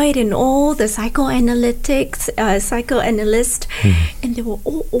Freud and all the psychoanalysts, and they were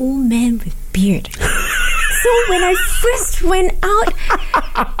all old men with beard. So when I first went out,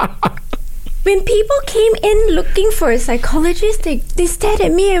 when people came in looking for a psychologist, they stared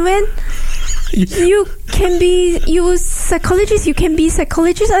at me and went, you can be psychologist.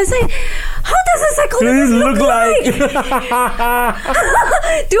 I was like, how does a psychologist look like?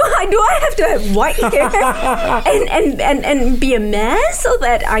 Do I have to have white hair and be a man so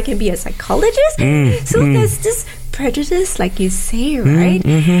that I can be a psychologist? So there's this prejudice, like you say, right?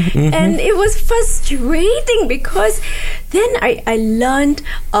 And it was frustrating, because then I learned,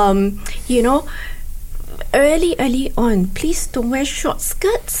 you know, early on, please don't wear short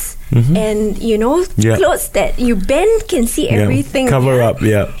skirts. And, you know, clothes that you bend can see everything. Cover up,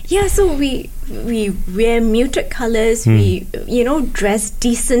 Yeah, so we wear muted colors. We, you know, dress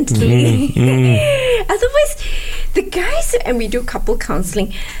decently. Otherwise, the guys, and we do couple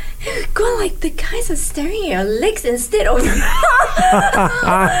counseling, Go like the guys are staring at your legs instead of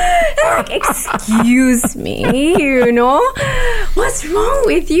like, excuse me, you know, what's wrong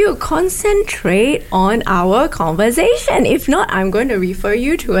with you? Concentrate on our conversation. If not, I'm going to refer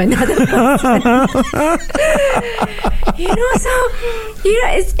you to another person. You know, so you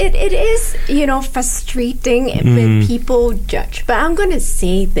know, it is, you know, frustrating when people judge. But I'm going to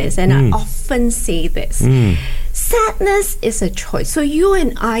say this, and I often say this. Sadness is a choice. So you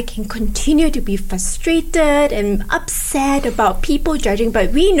and I can continue to be frustrated and upset about people judging,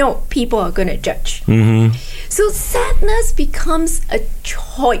 but we know people are going to judge. So sadness becomes a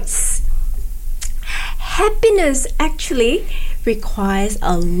choice. Happiness actually requires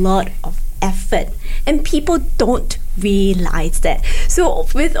a lot of effort, and people don't realize that. So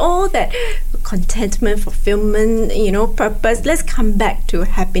with all that contentment, fulfillment, you know, purpose, let's come back to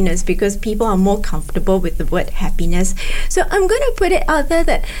happiness, because people are more comfortable with the word happiness. So I'm going to put it out there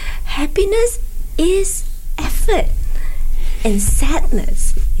that happiness is effort and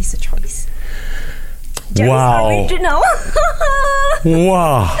sadness is a choice. Wow. Original.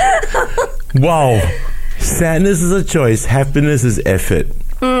 Wow. Sadness is a choice, happiness is effort.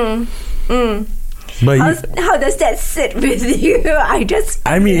 But how does that sit with you?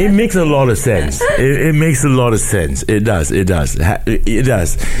 I mean, it makes a lot of sense. It makes a lot of sense. It does. It does.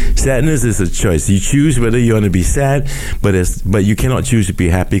 Sadness is a choice. You choose whether you want to be sad, but you cannot choose to be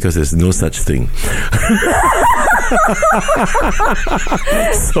happy, because there's no such thing.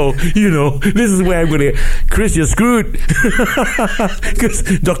 So, you know, this is where I'm going to... Chris, you're screwed. Because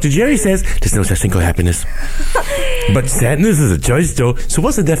Dr. Jerry says there's no such thing called happiness. But sadness is a choice, though. So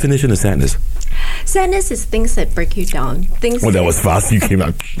what's the definition of sadness? Sadness is things that break you down. That was fast. You came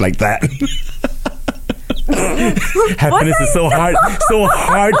out like that. Happiness is so hard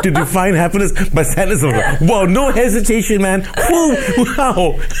to define happiness, but sadness is like, wow, no hesitation, man. Whoa,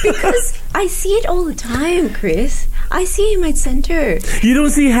 wow. Because I see it all the time, Chris. I see it in my center. You don't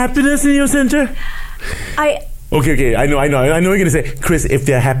see happiness in your center? Okay, I know you're going to say, Chris, if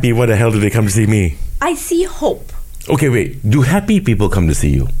they're happy, what the hell do they come to see me? I see hope. Okay, wait. Do happy people come to see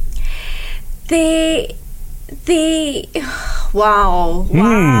you? They wow.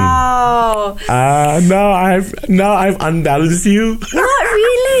 Now I've unbalanced you. Not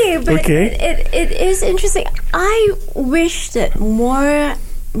really, but okay. It is interesting. I wish that more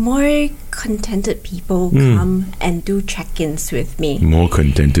contented people come and do check-ins with me. More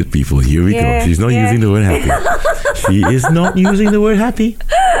contented people. Here we go. She's not using the word happy. She is not using the word happy.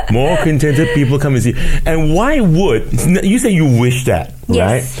 More contented people come and see. And why would... You say you wish that,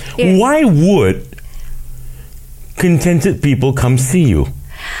 right? Yes. Why would contented people come see you?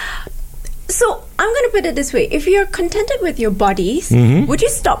 So, I'm going to put it this way. If you're contented with your bodies, would you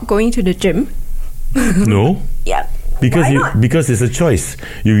stop going to the gym? No. Yeah. Because it's a choice.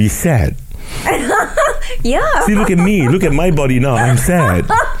 You'll be sad. Yeah. See, look at me. Look at my body now. I'm sad.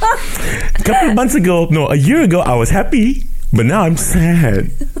 A year ago, I was happy. But now I'm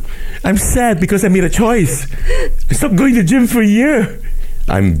sad. I'm sad because I made a choice. I stopped going to the gym for a year.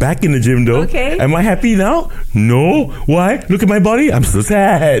 I'm back in the gym though. Okay. Am I happy now? No. Why? Look at my body. I'm so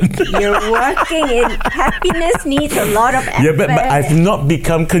sad. You're working in happiness needs a lot of effort. Yeah, but I've not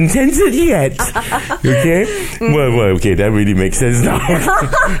become contented yet. Okay? Well, okay, that really makes sense now.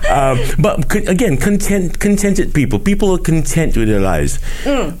 But again, contented people. People are content with their lives.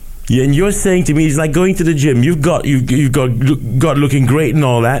 Yeah, and you're saying to me, it's like going to the gym. You've got looking great and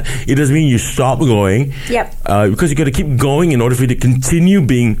all that. It doesn't mean you stop going. Yep. Because you got to keep going in order for you to continue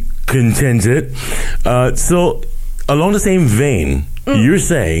being contented. So, along the same vein, you're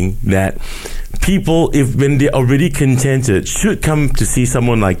saying that people, when they're already contented, should come to see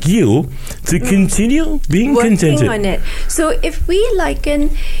someone like you to continue being contented. Working on it. So if we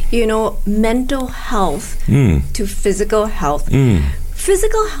liken, mental health to physical health.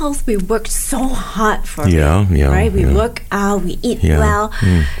 Physical health, we work so hard for it, right? We work out, we eat well.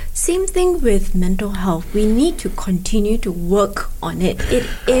 Same thing with mental health. We need to continue to work on it. It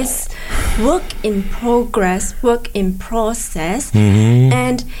is work in progress, work in process.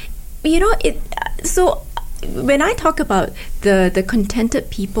 And, so when I talk about the contented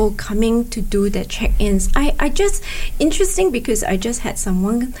people coming to do their check-ins, I just interesting because I just had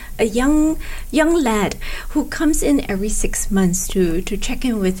a young lad who comes in every 6 months to check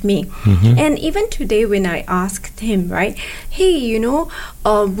in with me. And even today when I asked him, right, hey,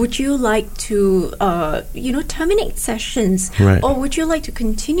 would you like to terminate sessions, right, or would you like to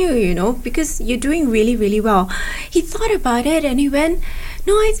continue, because you're doing really, really well. He thought about it and he went,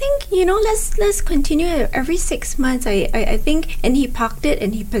 no, I think, let's continue every 6 months. I think think, and he parked it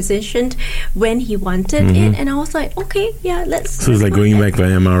and he positioned when he wanted it, and I was like, okay, yeah, let's. So it's like going back for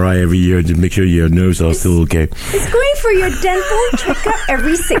an MRI every year to make sure your nerves are still okay. It's going for your dental checkup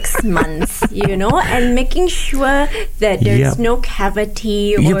every 6 months, and making sure that there's no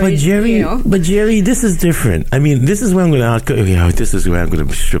cavity. Yeah, but Jerry, this is different. I mean, this is where I'm going to ask. This is where I'm going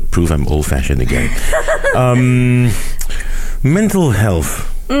to prove I'm old-fashioned again. Mental health.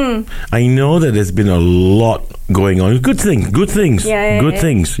 I know that there's been a lot going on. Good things, good things,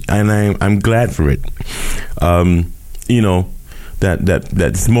 and I'm glad for it.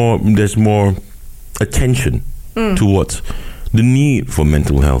 There's more attention towards the need for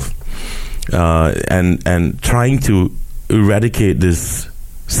mental health, and trying to eradicate this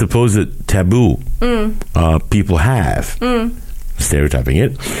supposed taboo people have. Stereotyping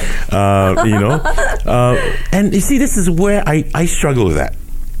it, and you see, this is where I struggle with that.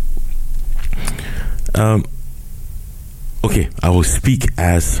 Okay, I will speak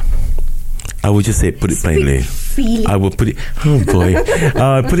as I will just say, put it plainly. I will put it. Oh boy,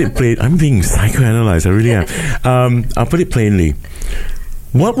 put it plain. I'm being psychoanalyzed. I really am. I'll put it plainly.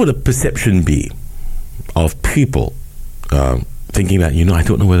 What would a perception be of people thinking that I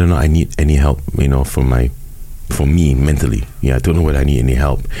don't know whether or not I need any help, for me mentally. I don't know whether I need any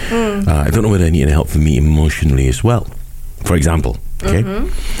help. I don't know whether I need any help for me emotionally as well, for example. Okay.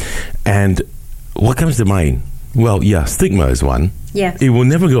 And what comes to mind? Well, stigma is one. Yeah. It will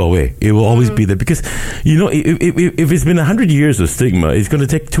never go away. It will always be there because, if it's been 100 years of stigma, it's going to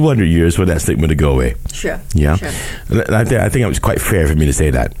take 200 years for that stigma to go away. Sure. Yeah. Sure. I think it was quite fair for me to say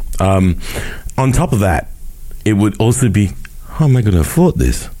that. On top of that, it would also be, how am I going to afford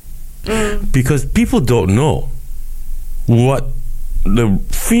this? Because people don't know what the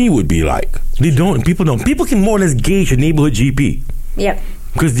fee would be like. People don't. People can more or less gauge a neighborhood GP. Yep.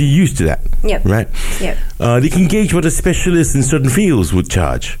 Because they're used to that. Yep. Right? Yep. They can gauge what a specialist in certain fields would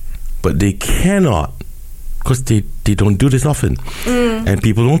charge. But they cannot, because they don't do this often. And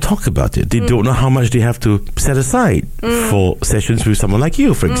people don't talk about it. They don't know how much they have to set aside for sessions with someone like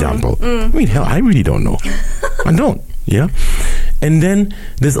you, for example. I mean, hell, I really don't know. I don't. Yeah? And then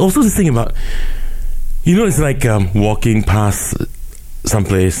there's also this thing about, it's like walking past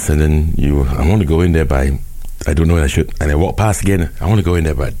someplace and then I want to go in there by, I don't know what I should. And I walk past again, I want to go in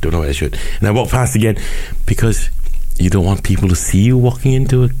there but I don't know what I should. And I walk past again because you don't want people to see you walking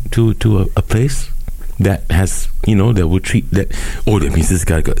into a place that has, that will treat that, that means this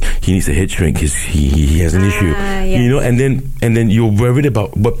guy he needs a head shrink, he has an issue. Yes. And then you're worried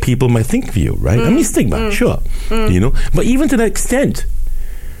about what people might think of you, right? I mean, stigma, sure. But even to that extent,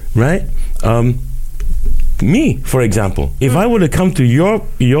 right? Me, for example, if I were to come to your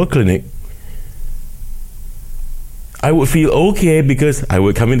clinic, I would feel okay because I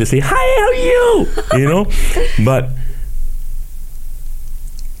would come in to say, hi, how are you? But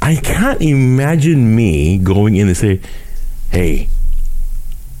I can't imagine me going in and say, hey,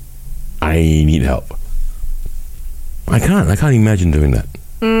 I need help. I can't imagine doing that.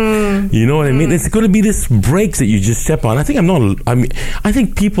 You know what I mean? It's going to be this brakes that you just step on. I think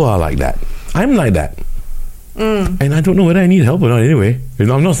people are like that. I'm like that. And I don't know whether I need help or not anyway.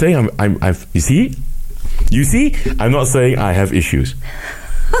 I'm not saying I've you see, I'm not saying I have issues.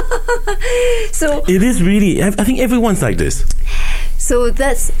 So it is really, I think everyone's like this. So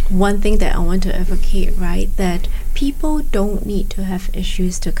that's one thing that I want to advocate, right? That people don't need to have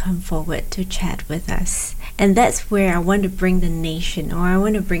issues to come forward to chat with us. And that's where I want to bring the nation, or I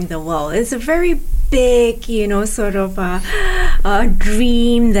want to bring the world. It's a very big, sort of a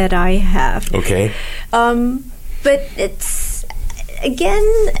dream that I have. Okay. But it's, again,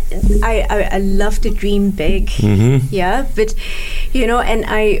 I love to dream big. Yeah. But, and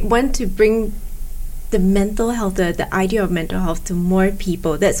I want to bring the mental health, the idea of mental health to more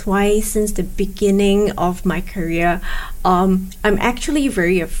people. That's why since the beginning of my career, I'm actually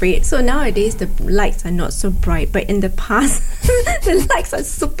very afraid. So nowadays the lights are not so bright, but in the past the lights are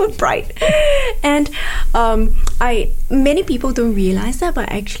super bright. And many people don't realize that,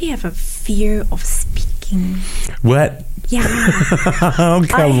 but I actually have a fear of speaking. What? Yeah. Oh,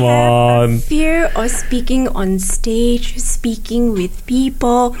 come on. Fear of speaking on stage, speaking with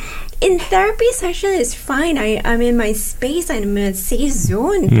people. In therapy session, it's fine. I'm in my space. I'm in a safe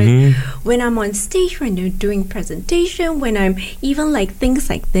zone. But when I'm on stage, when I'm doing presentation, when I'm even like things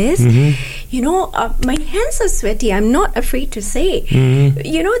like this, my hands are sweaty. I'm not afraid to say.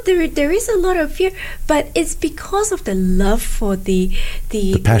 There is a lot of fear, but it's because of the love for the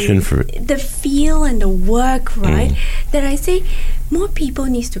passion for it, the feel and the work, right? That I say more people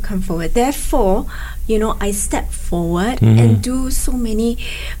needs to come forward. Therefore, I step forward and do so many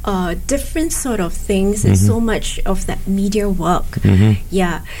different sort of things and so much of that media work.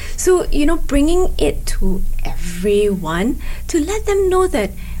 Yeah. So, bringing it to everyone to let them know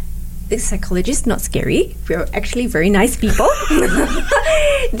that psychology is not scary. We're actually very nice people.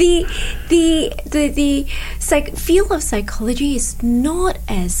 The field of psychology is not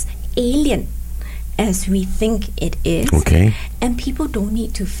as alien as we think it is. Okay. And people don't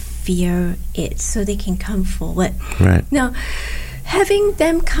need to fear it, so they can come forward. Right. Now, having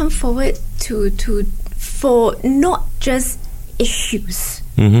them come forward for not just issues.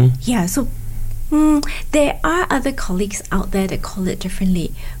 Yeah. So there are other colleagues out there that call it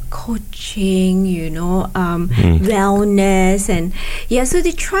differently. Coaching, wellness, and so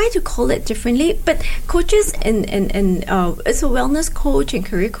they try to call it differently. But coaches and so wellness coach and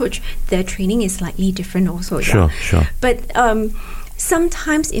career coach, their training is slightly different also. Sure. But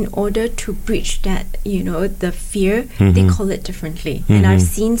sometimes in order to breach that, the fear, they call it differently. And I've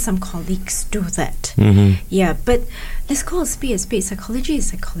seen some colleagues do that. Yeah, but let's call a spade a spade. Psychology is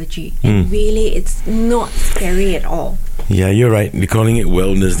psychology. And really, it's not scary at all. Yeah, you're right. They're calling it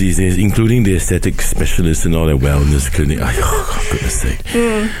wellness these days, including the aesthetic specialists and all that wellness clinic. Oh, goodness sake.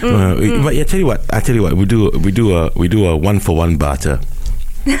 But I tell you what, we do a 1-for-1 barter.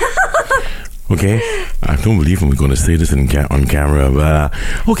 Okay, I don't believe we're going to say this on camera, but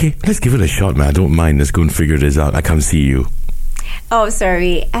okay, let's give it a shot, man. I don't mind. Let's go and figure this out. I can't see you. Oh,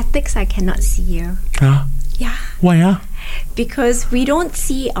 sorry. Ethics, I cannot see you. Huh? Yeah. Why, Because we don't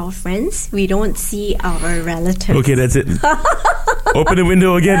see our friends. We don't see our relatives. Okay, that's it. Open the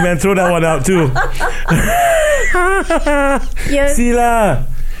window again, man. Throw that one out too. Yeah. See lah.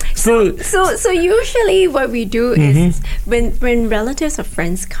 So usually what we do is when relatives or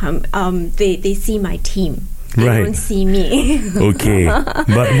friends come, they see my team. They don't see me. Okay.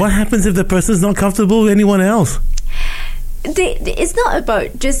 But what happens if the person's not comfortable with anyone else? It's not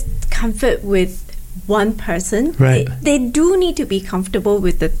about just comfort with one person. Right. They do need to be comfortable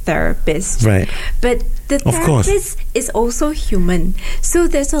with the therapist. Right. But the therapist is also human. So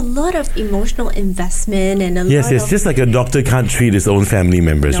there's a lot of emotional investment and Yes, just like a doctor can't treat his own family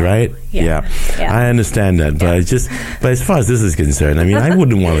members, right? Yeah. I understand that. But but as far as this is concerned, I mean, I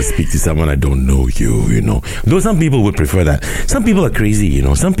wouldn't want to speak to someone I don't know Though some people would prefer that. Some people are crazy,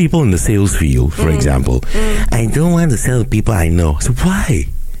 Some people in the sales field, for example. I don't want to sell people I know. So why?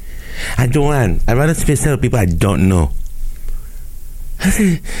 I don't want. I'd rather sell people I don't know.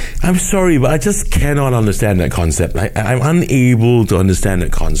 I'm sorry, but I just cannot understand that concept. I'm unable to understand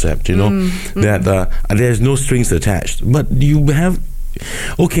that concept, that there's no strings attached. But you have...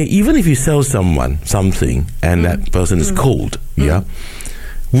 Okay, even if you sell someone something and that person is cold,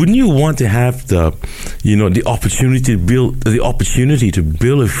 wouldn't you want to have the opportunity to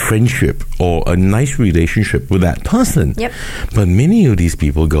build a friendship or a nice relationship with that person? Yep. But many of these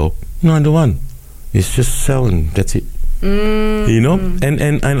people go, no, I don't want. It's just selling. That's it.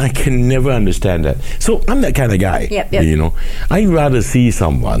 And I can never understand that. So I'm that kind of guy. Yep. I'd rather see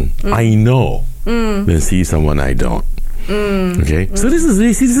someone I know than see someone I don't. Okay, so this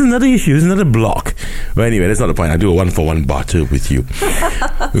is another issue. This is another block. But anyway, that's not the point. I do a 1-for-1 barter with you.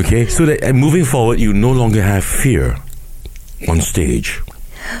 Okay, so that moving forward, you no longer have fear on stage.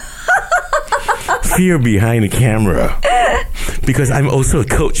 Fear behind the camera. Because I'm also a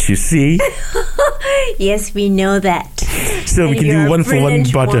coach, you see. Yes, we know that. So we can do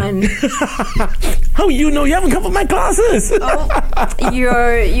 1-for-1 barter. How you know? You haven't covered my classes.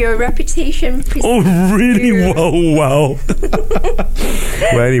 Your reputation. Oh, really? Wow.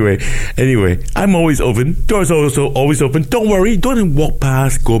 Well, anyway, I'm always open. Doors are also always open. Don't worry. Don't walk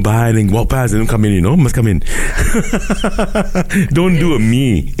past, go by, and then walk past and don't come in. Must come in. Don't do a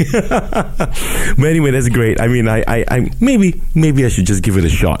me. But anyway, that's great. I mean, I maybe I should just give it a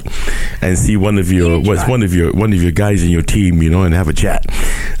shot and see one of your guys in your team, and have a chat.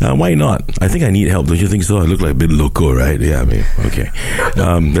 Why not? I think I need help. Don't you think so? I look like a bit loco, right? Yeah, I mean, okay.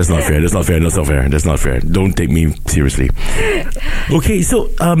 That's not fair. Don't take me seriously. Okay, so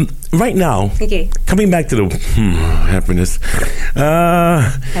right now, coming back to the happiness.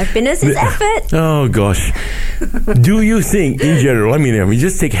 Happiness is effort. Oh gosh. Do you think, in general, I mean, we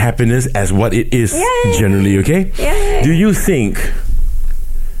just take happiness as what it is generally, okay? Yeah. Do you think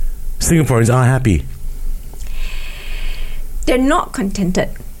Singaporeans are happy? They're not contented.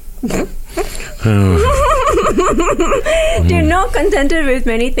 They're not contented with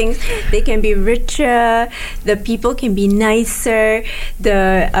many things. They can be richer, the people can be nicer,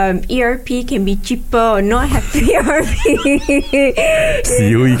 the ERP can be cheaper or not have ERP.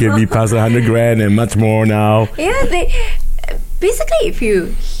 COE can be past 100 grand and much more now. Yeah, basically, if you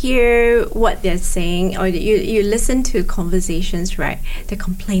hear what they're saying or you listen to conversations, right, they're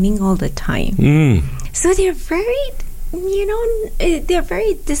complaining all the time. So they're very, they're a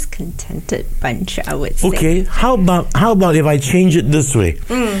very discontented bunch, I would say. Okay, how about if I change it this way?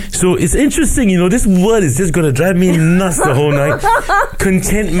 So it's interesting, this word is just going to drive me nuts the whole night.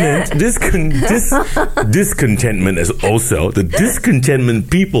 Contentment, discontentment is also the discontentment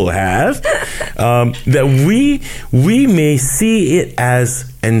people have, that we may see it as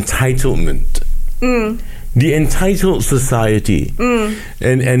entitlement. The entitled society. And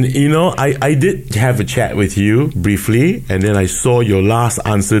I did have a chat with you briefly, and then I saw your last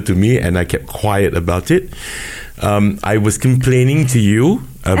answer to me and I kept quiet about it. I was complaining to you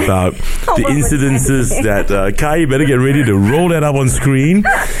about the incidences that Kai, you better get ready to roll that up on screen.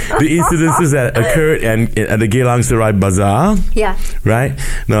 The incidences that occurred at the Geylang Serai Bazaar. Yeah. Right?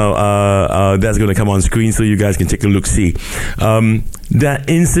 Now, that's going to come on screen so you guys can take a look-see. That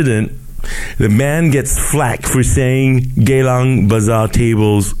incident, the man gets flack for saying Geylang Bazaar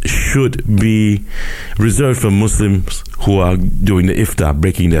tables should be reserved for Muslims who are doing the iftar,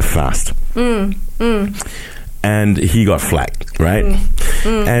 breaking their fast. And he got flack, right?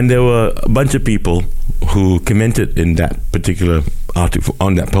 And there were a bunch of people who commented in that particular article,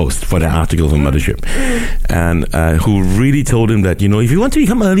 on that post for that article from Mothership, and who really told him that, if you want to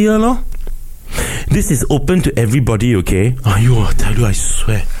come earlier, this is open to everybody, okay? I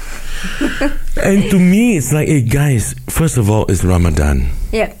swear. And to me, it's like, hey guys, first of all, it's Ramadan.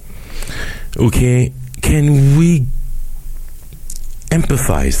 Yeah. Okay, can we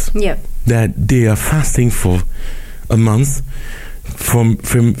empathize that they are fasting for a month from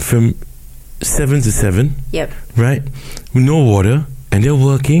 7 to 7? Yep. Right? With no water, and they're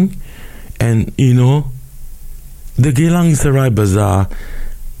working, and the Geylang Serai Bazaar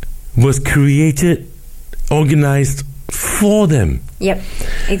was created, organized for them. Yep,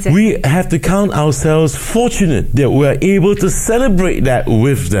 exactly. We have to count ourselves fortunate that we're able to celebrate that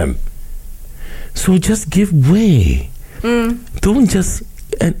with them. So just give way. Don't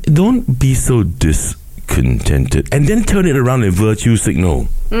be so discontented, and then turn it around and virtue signal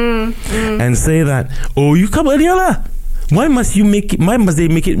and say that, you come earlier lah. Why must they make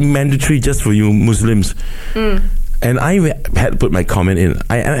it mandatory just for you Muslims? And I had to put my comment in.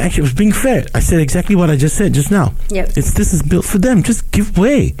 I actually was being fair. I said exactly what I just said just now. Yep. This is built for them. Just give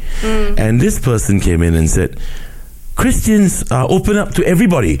way. And this person came in and said, Christians open up to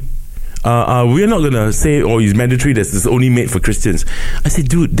everybody. We're not going to say, it's mandatory, this is only made for Christians. I said,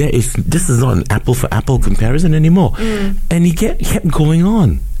 dude, this is not an apple for apple comparison anymore. And he kept going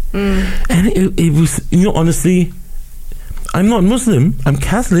on. And it was, honestly, I'm not Muslim, I'm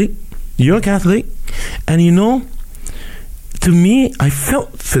Catholic, you're Catholic, and to me, I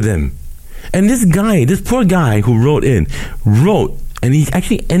felt for them. And this poor guy who wrote, and he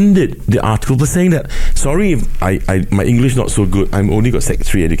actually ended the article by saying that, sorry if my English not so good, I'm only got Sec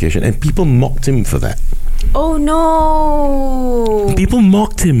 3 education, and people mocked him for that. Oh no! People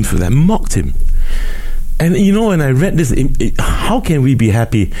mocked him for that, And when I read this, how can we be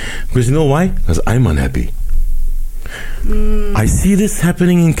happy? Because you know why? Because I'm unhappy. I see this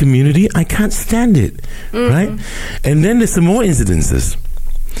happening in community, I can't stand it, right? And then there's some more incidences.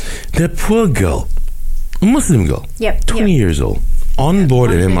 That poor girl, a Muslim girl, 20 years old, on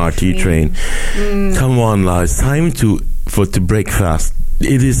board an MRT train. Come on, it's time to break fast.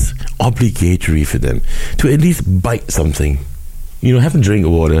 It is obligatory for them to at least bite something. Have a drink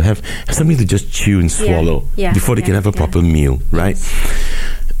of water, have something to just chew and swallow before they can have a proper meal, right?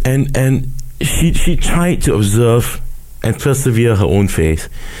 And she tried to observe and persevere her own faith,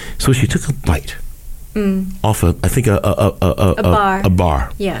 so she took a bite off a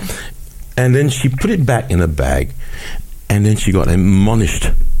bar. Yeah. And then she put it back in a bag, and then she got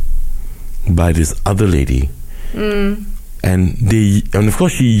admonished by this other lady, and of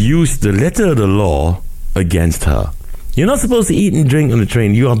course she used the letter of the law against her. You're not supposed to eat and drink on the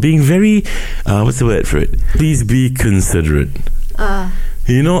train. You are being very what's the word for it? Please be considerate. And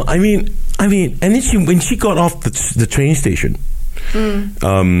then when she got off the train station,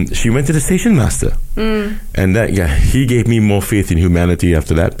 she went to the station master, and he gave me more faith in humanity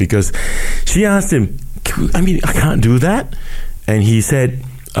after that, because she asked him, I can't do that, and he said,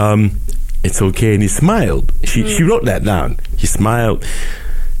 it's okay, and he smiled. She wrote that down. He smiled.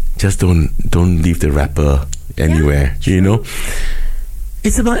 Just don't leave the wrapper anywhere,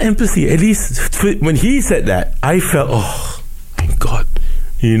 It's about empathy. At least when he said that, I felt, oh, my God,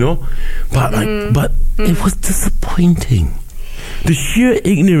 you know. But it was disappointing. The sheer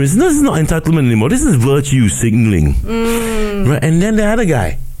ignorance. This is not entitlement anymore. This is virtue signaling. Right? And then the other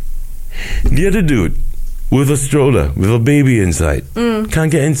guy, the other dude, with a stroller, with a baby inside,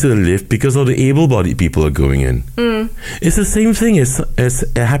 can't get into the lift because all the able-bodied people are going in. It's the same thing as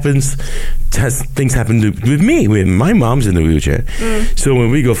it happens. Things happen with me when my mom's in the wheelchair. So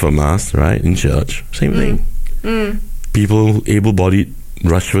when we go for mass, right, in church, same thing. People able-bodied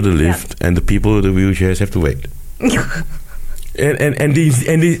rush for the lift, and the people with the wheelchairs have to wait. And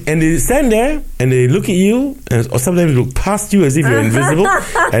they stand there and they look at you, or sometimes look past you as if you're invisible,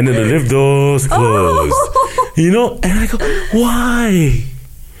 and then the lift doors close. You know, and I go, why?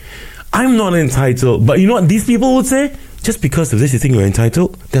 I'm not entitled. But you know what these people would say? Just because of this you think you're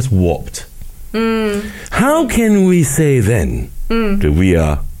entitled? That's warped. How can we say then that we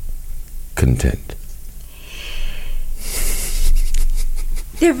are content?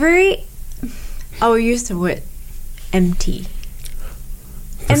 They're very, I will use the word empty.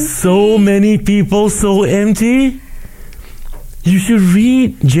 So many people so empty. You should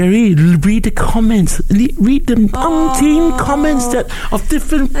read, Jerry, read the comments. Read the umpteen comments that of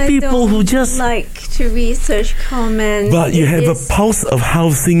different people who just like to research comments. But you have a pulse of how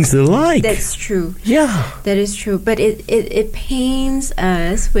things are like. That's true. Yeah. That is true. But it pains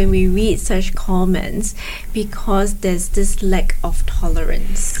us when we read such comments because there's this lack of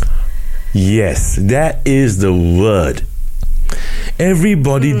tolerance. Yes, that is the word.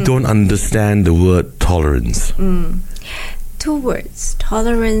 Everybody don't understand the word tolerance. Two words,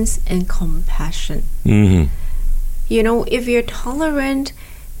 tolerance and compassion. You know, if you're tolerant,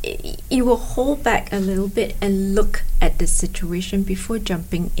 you will hold back a little bit and look at the situation before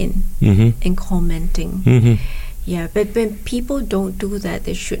jumping in and commenting. Yeah, but when people don't do that,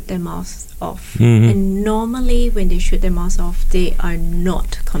 they shoot their mouths off. And normally when they shoot their mouths off, they are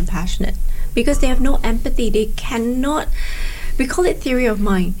not compassionate because they have no empathy. They cannot... We call it theory of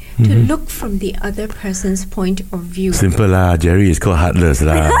mind, to look from the other person's point of view. Simple lah, Jerry, is called heartless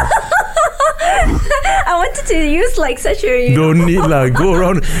lah. I wanted to use like such a... Don't need lah, go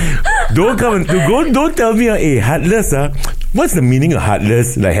around. Don't come and don't tell me, hey, heartless what's the meaning of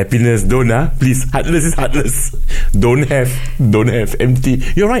heartless? Like happiness, don't please, heartless is heartless. Don't have, empty.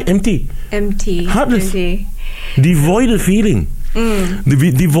 You're right, empty. Empty. Heartless. Empty. Devoid of feeling.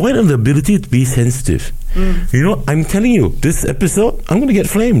 Devoid of the ability to be sensitive. You know, I'm telling you, this episode, I'm going to get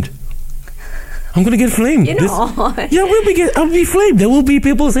flamed. I'm going to get flamed. You know. I'll be flamed. There will be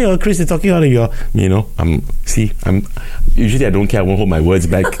people say, oh, Chris, you're talking out of your, you know, usually I don't care. I won't hold my words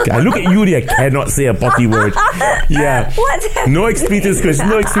back. I look at you, I cannot say a potty word. Yeah. What? No expletives, Chris.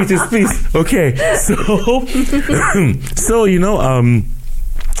 No expletives, please. Okay. So, you know,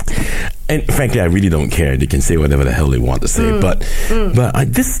 and frankly, I really don't care. They can say whatever the hell they want to say. But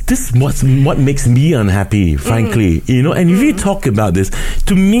this what makes me unhappy, frankly. You know, and if you talk about this,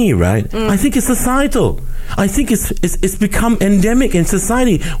 to me, right, I think it's societal. I think it's become endemic in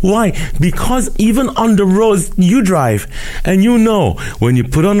society. Why? Because even on the roads you drive, and you know when you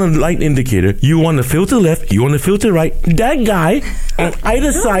put on a light indicator, you want to filter left, you want to filter right. That guy on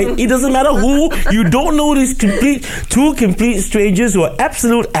either side, it doesn't matter who, you don't know these two complete strangers who are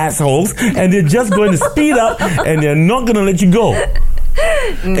absolute assholes, and they're just going to speed up, and they're not going to let you go.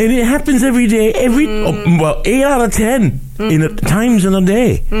 And it happens every day, 8 out of 10 times in a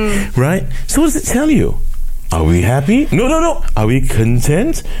day, right? So what does it tell you? Are we happy? No. Are we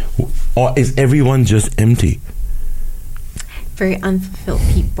content? Or is everyone just empty? Very unfulfilled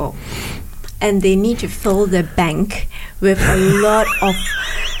people. And they need to fill their bank with a lot of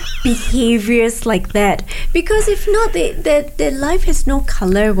behaviors like that. Because if not, their life has no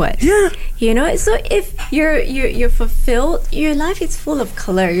color. Yeah. You know, so if you're fulfilled, your life is full of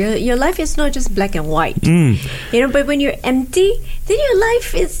color. Your life is not just black and white. You know, but when you're empty, then your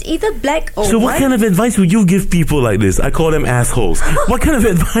life is either black or white. So what kind of advice would you give people like this? I call them assholes. What kind of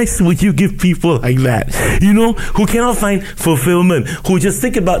advice would you give people like that? You know, who cannot find fulfillment, who just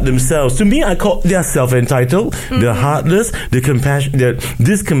think about themselves. To me, I call they're self-entitled, they're heartless, they're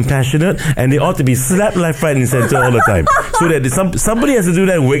discompassionate, and they ought to be slapped left, right, and center all the time. So that somebody has to do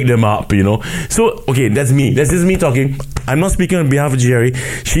that and wake them up, you know. So, okay, that's me. That's just me talking. I'm not speaking on behalf of Jerry.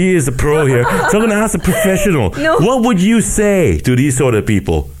 She is a pro here. So I'm going to ask a professional. No. What would you say to these sort of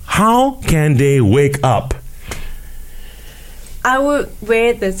people? How can they wake up? I would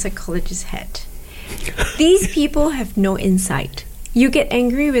wear the psychologist hat. These people have no insight. You get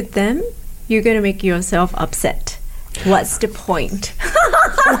angry with them, you're going to make yourself upset. What's the point?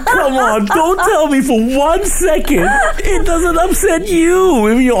 Oh, come on, don't tell me for 1 second it doesn't upset you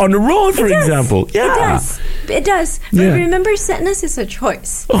if you're on the road, for example. Yeah. It does. But remember, sadness is a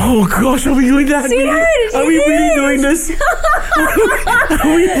choice. Oh gosh, are we doing that? Are we really doing this?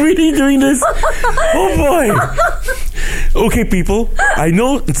 Are we really doing this? Oh boy. Okay, people, I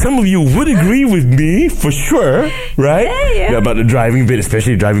know some of you would agree with me for sure, right? Yeah. About the driving bit,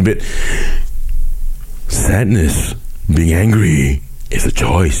 especially the driving bit. Sadness, being angry, it's a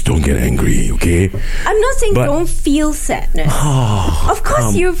choice. Don't get angry, okay? I'm not saying don't feel sadness. Of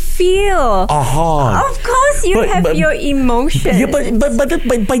course you feel. Of course you have your emotions. Yeah, but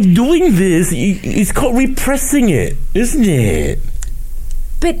by doing this, it's called repressing it, isn't it?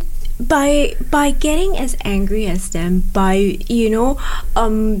 But by getting as angry as them, by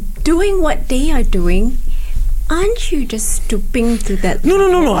doing what they are doing, aren't you just stooping to that? No.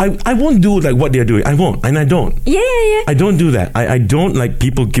 I won't do like what they're doing. I won't, and I don't. Yeah. I don't do that. I don't like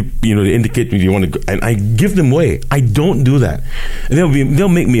people give they indicate you want to go, and I give them way. I don't do that. They'll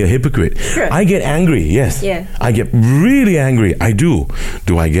make me a hypocrite. Sure. I get angry. Yes. Yeah. I get really angry. I do.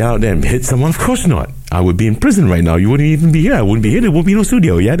 Do I get out there and hit someone? Of course not. I would be in prison right now. You wouldn't even be here. I wouldn't be here. There won't be no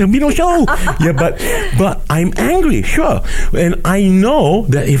studio. Yeah, there'll be no show. Yeah, but I'm angry. Sure, and I know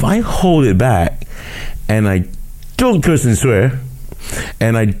that if I hold it back, and I don't curse and swear,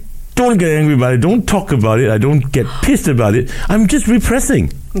 and I don't get angry about it, don't talk about it, I don't get pissed about it, I'm just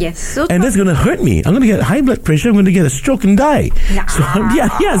repressing. Yes. And that's going to hurt me. I'm going to get high blood pressure, I'm going to get a stroke and die.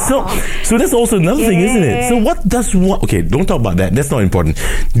 So that's also another thing, isn't it? So okay, don't talk about that. That's not important.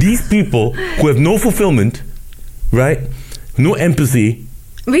 These people who have no fulfillment, right? No empathy.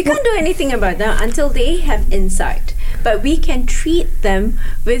 We can't do anything about them until they have insight. But we can treat them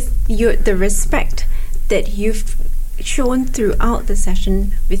with the respect that you've shown throughout the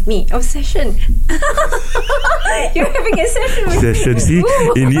session with me. Oh, session. You're having a session with me. See,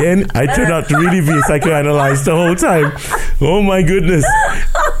 in the end, I turned out to really be a psychoanalyst the whole time. Oh my goodness.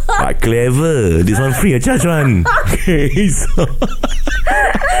 Clever. This one free of charge one. Okay, so.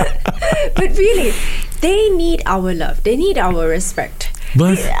 But really, they need our love. They need our respect.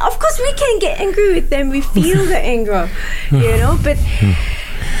 But of course, we can get angry with them. We feel the anger, but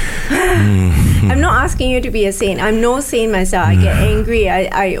I'm not asking you to be a saint. I'm no saint myself. I get angry.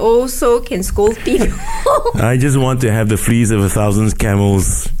 I also can scold people. I just want to have the fleas of 1,000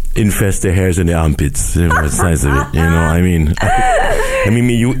 camels infest their hairs and their armpits. What's the size of it? I mean,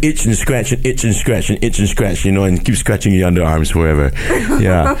 you itch and scratch and itch and scratch and itch and scratch, and keep scratching your underarms forever.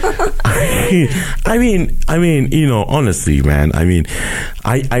 Yeah. I mean, honestly, man. I mean,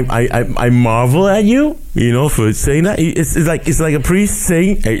 I marvel at you, for saying that. It's like a priest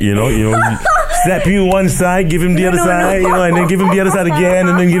saying, slap you one side, give him the other side, and then give him the other side again,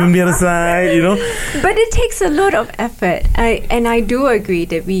 and then give him the other side, But it takes a lot of effort. I do agree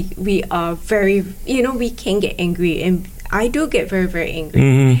that we are very, we can get angry, and I do get very, very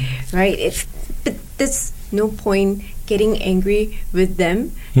angry, right? But there's no point getting angry with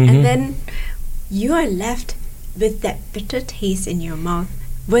them, and then you are left with that bitter taste in your mouth.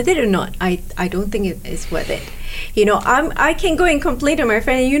 Worth it or not, I don't think it is worth it. I can go and complain to my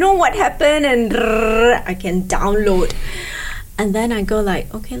friend, what happened, and I can download. And then I go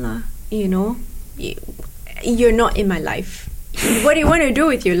like, okay lah, you're not in my life. What do you want to do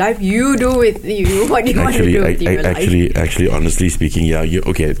with your life? You do with you. What do you want to do with your life? Actually, honestly speaking,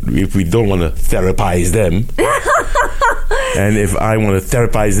 okay, if we don't want to therapize them, and if I want to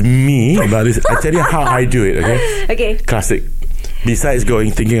therapize me about this, I tell you how I do it, okay? Okay. Classic. Besides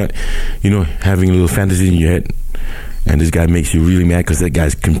thinking, having a little fantasy in your head, and this guy makes you really mad because that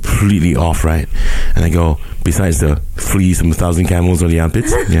guy's completely off, right? And I go, besides the fleas from 1,000 camels on the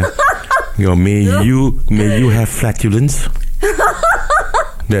armpits, may you have flatulence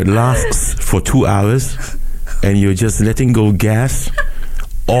that lasts for 2 hours, and you're just letting go gas,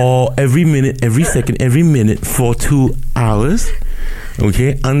 or every minute, every second, every minute for 2 hours,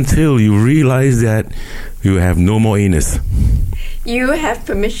 okay, until you realize that you have no more anus. You have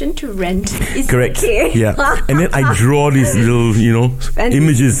permission to rent. Correct. Okay. Yeah. And then I draw these little,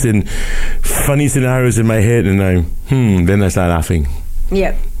 images and funny scenarios in my head, and then I start laughing.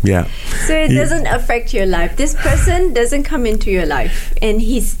 Yep. Yeah. So it doesn't affect your life. This person doesn't come into your life, and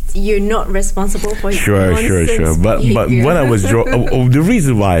you're not responsible for his Sure. But when I was the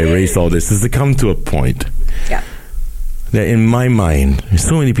reason why I raised all this is to come to a point. Yeah. that in my mind, there's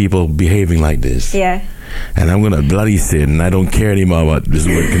so many people behaving like this. Yeah. And I'm going to bloody say it, and I don't care anymore about this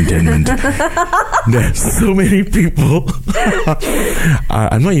word contentment. There's so many people.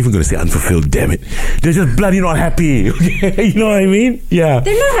 I'm not even going to say unfulfilled, damn it. They're just bloody not happy. Okay? You know what I mean? Yeah.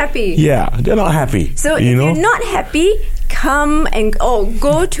 They're not happy. Yeah, they're not happy. So if you're not happy, come and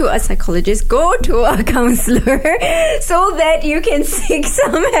go to a psychologist, go to a counselor, so that you can seek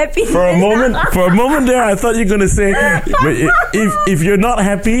some happiness. For a moment there, I thought you were going to say, if you're not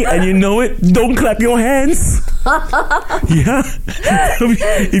happy and you know it, don't clap your hands. Yeah.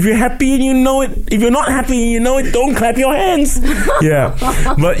 If you're happy and you know it, if you're not happy and you know it, don't clap your hands. Yeah.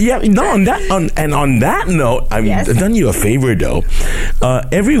 But yeah, on that note, I've done you a favor though.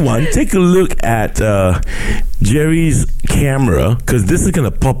 Everyone, take a look at Jerry's camera, because this is going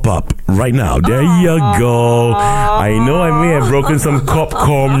to pop up right now. There you go. I know I may have broken some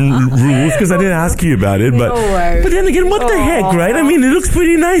Copcom rules because I didn't ask you about it, but then again, what the heck, right? I mean, it looks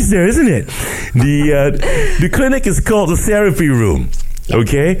pretty nice there, isn't it? The clinic is called the therapy room.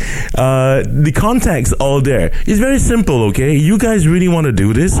 Okay, the contacts all there. It's very simple. Okay, you guys really want to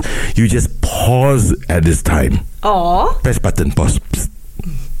do this? You just pause at this time. Press button, pause.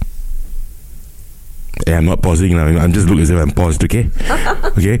 Yeah, I'm not pausing now. I'm just looking as if I'm paused, okay?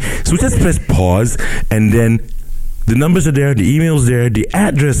 Okay? So just press pause, and then the numbers are there, the email's there, the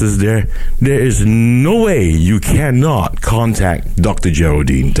address is there. There is no way you cannot contact Dr.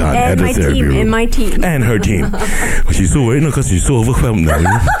 Geraldine Tan at the therapy room. And my team. And her team. She's so worried because she's so overwhelmed now.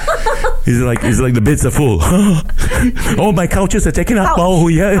 It's like the beds are full. All my couches are taken up. Oh,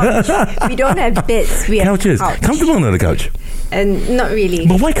 yeah. Couch. We don't have beds. We have couches. Couch. Comfortable on the couch. And not really.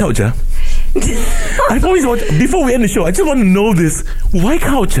 But why couch, huh? I've always wanted, before we end the show, I just want to know this. Why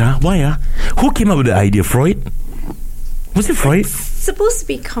couch, huh? Why, huh? Who came up with the idea? Freud? Was it Freud? It's supposed to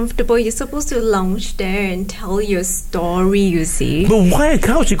be comfortable. You're supposed to lounge there and tell your story, you see. But why a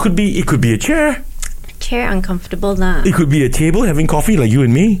couch? It could be a chair. Chair uncomfortable lah. It could be a table having coffee like you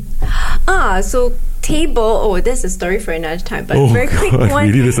and me. So table, that's a story for another time, but very quick one.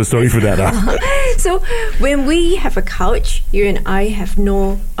 Really, there's a story for that. So when we have a couch, you and I have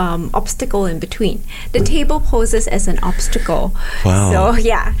no obstacle in between. The table poses as an obstacle. Wow.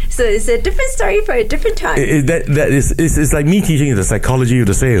 So it's a different story for a different time. It's like me teaching the psychology of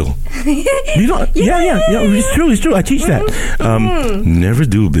the sale. You know, yeah. It's true. I teach that. Never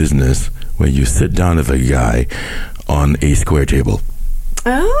do business when you sit down with a guy on a square table.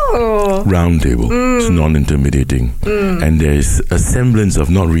 Round table. It's non-intimidating. And there's a semblance of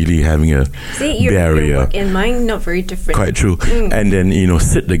not really having a barrier. And mine not very different. Quite true. And then,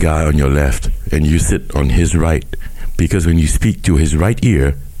 sit the guy on your left and you sit on his right. Because when you speak to his right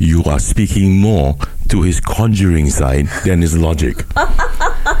ear, you are speaking more to his conjuring side than his logic.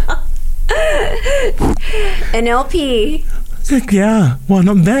 NLP. Yeah, well,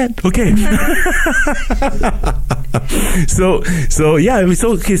 not bad. Okay. So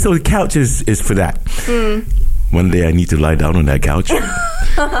the couch is for that. One day I need to lie down on that couch.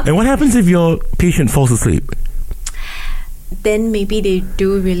 And what happens if your patient falls asleep? Then maybe they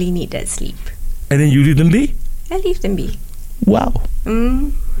do really need that sleep. And then you leave them be? I leave them be. Wow.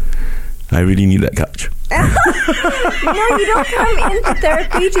 I really need that couch. No, you don't come into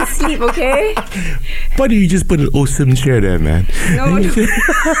therapy to sleep, okay? Why do you just put an awesome chair there, man? No.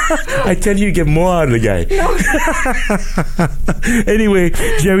 I tell you, get more out of the guy. No. Anyway,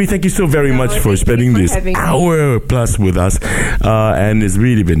 Jerry, thank you so very much for spending this hour plus with us. And it's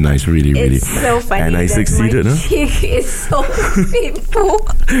really been nice, really. It's so funny. And I succeeded, my cheek is so painful.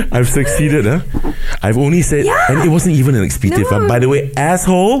 I've succeeded, huh? I've only said, and it wasn't even an expletive. No. By the way,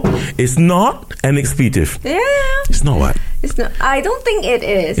 asshole is not an expletive. Yeah. It's not what? It's not. I don't think it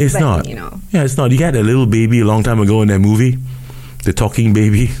is. It's not. Yeah, it's not. You had a little baby a long time ago in that movie, the talking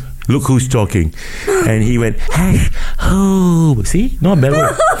baby. Look who's talking. And he went, hey, oh. See? Not a bad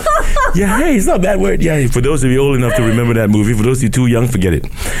word. Yeah, hey, it's not a bad word. Yeah, for those of you old enough to remember that movie, for those of you too young, forget it.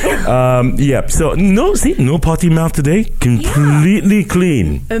 So no potty mouth today. Completely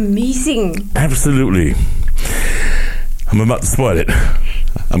clean. Amazing. Absolutely. I'm about to spoil it.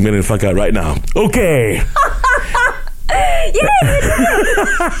 I'm going to fuck out right now. Okay.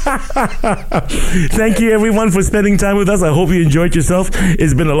 Thank you everyone for spending time with us. I hope you enjoyed yourself.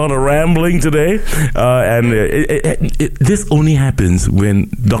 It's been a lot of rambling today, and this only happens when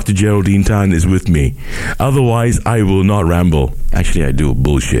Dr. Geraldine Tan is with me. Otherwise I will not ramble. Actually I do.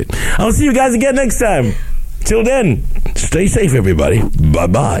 Bullshit. I'll see you guys again next time. Till then, stay safe everybody.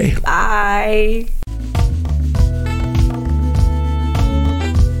 Bye-bye. Bye.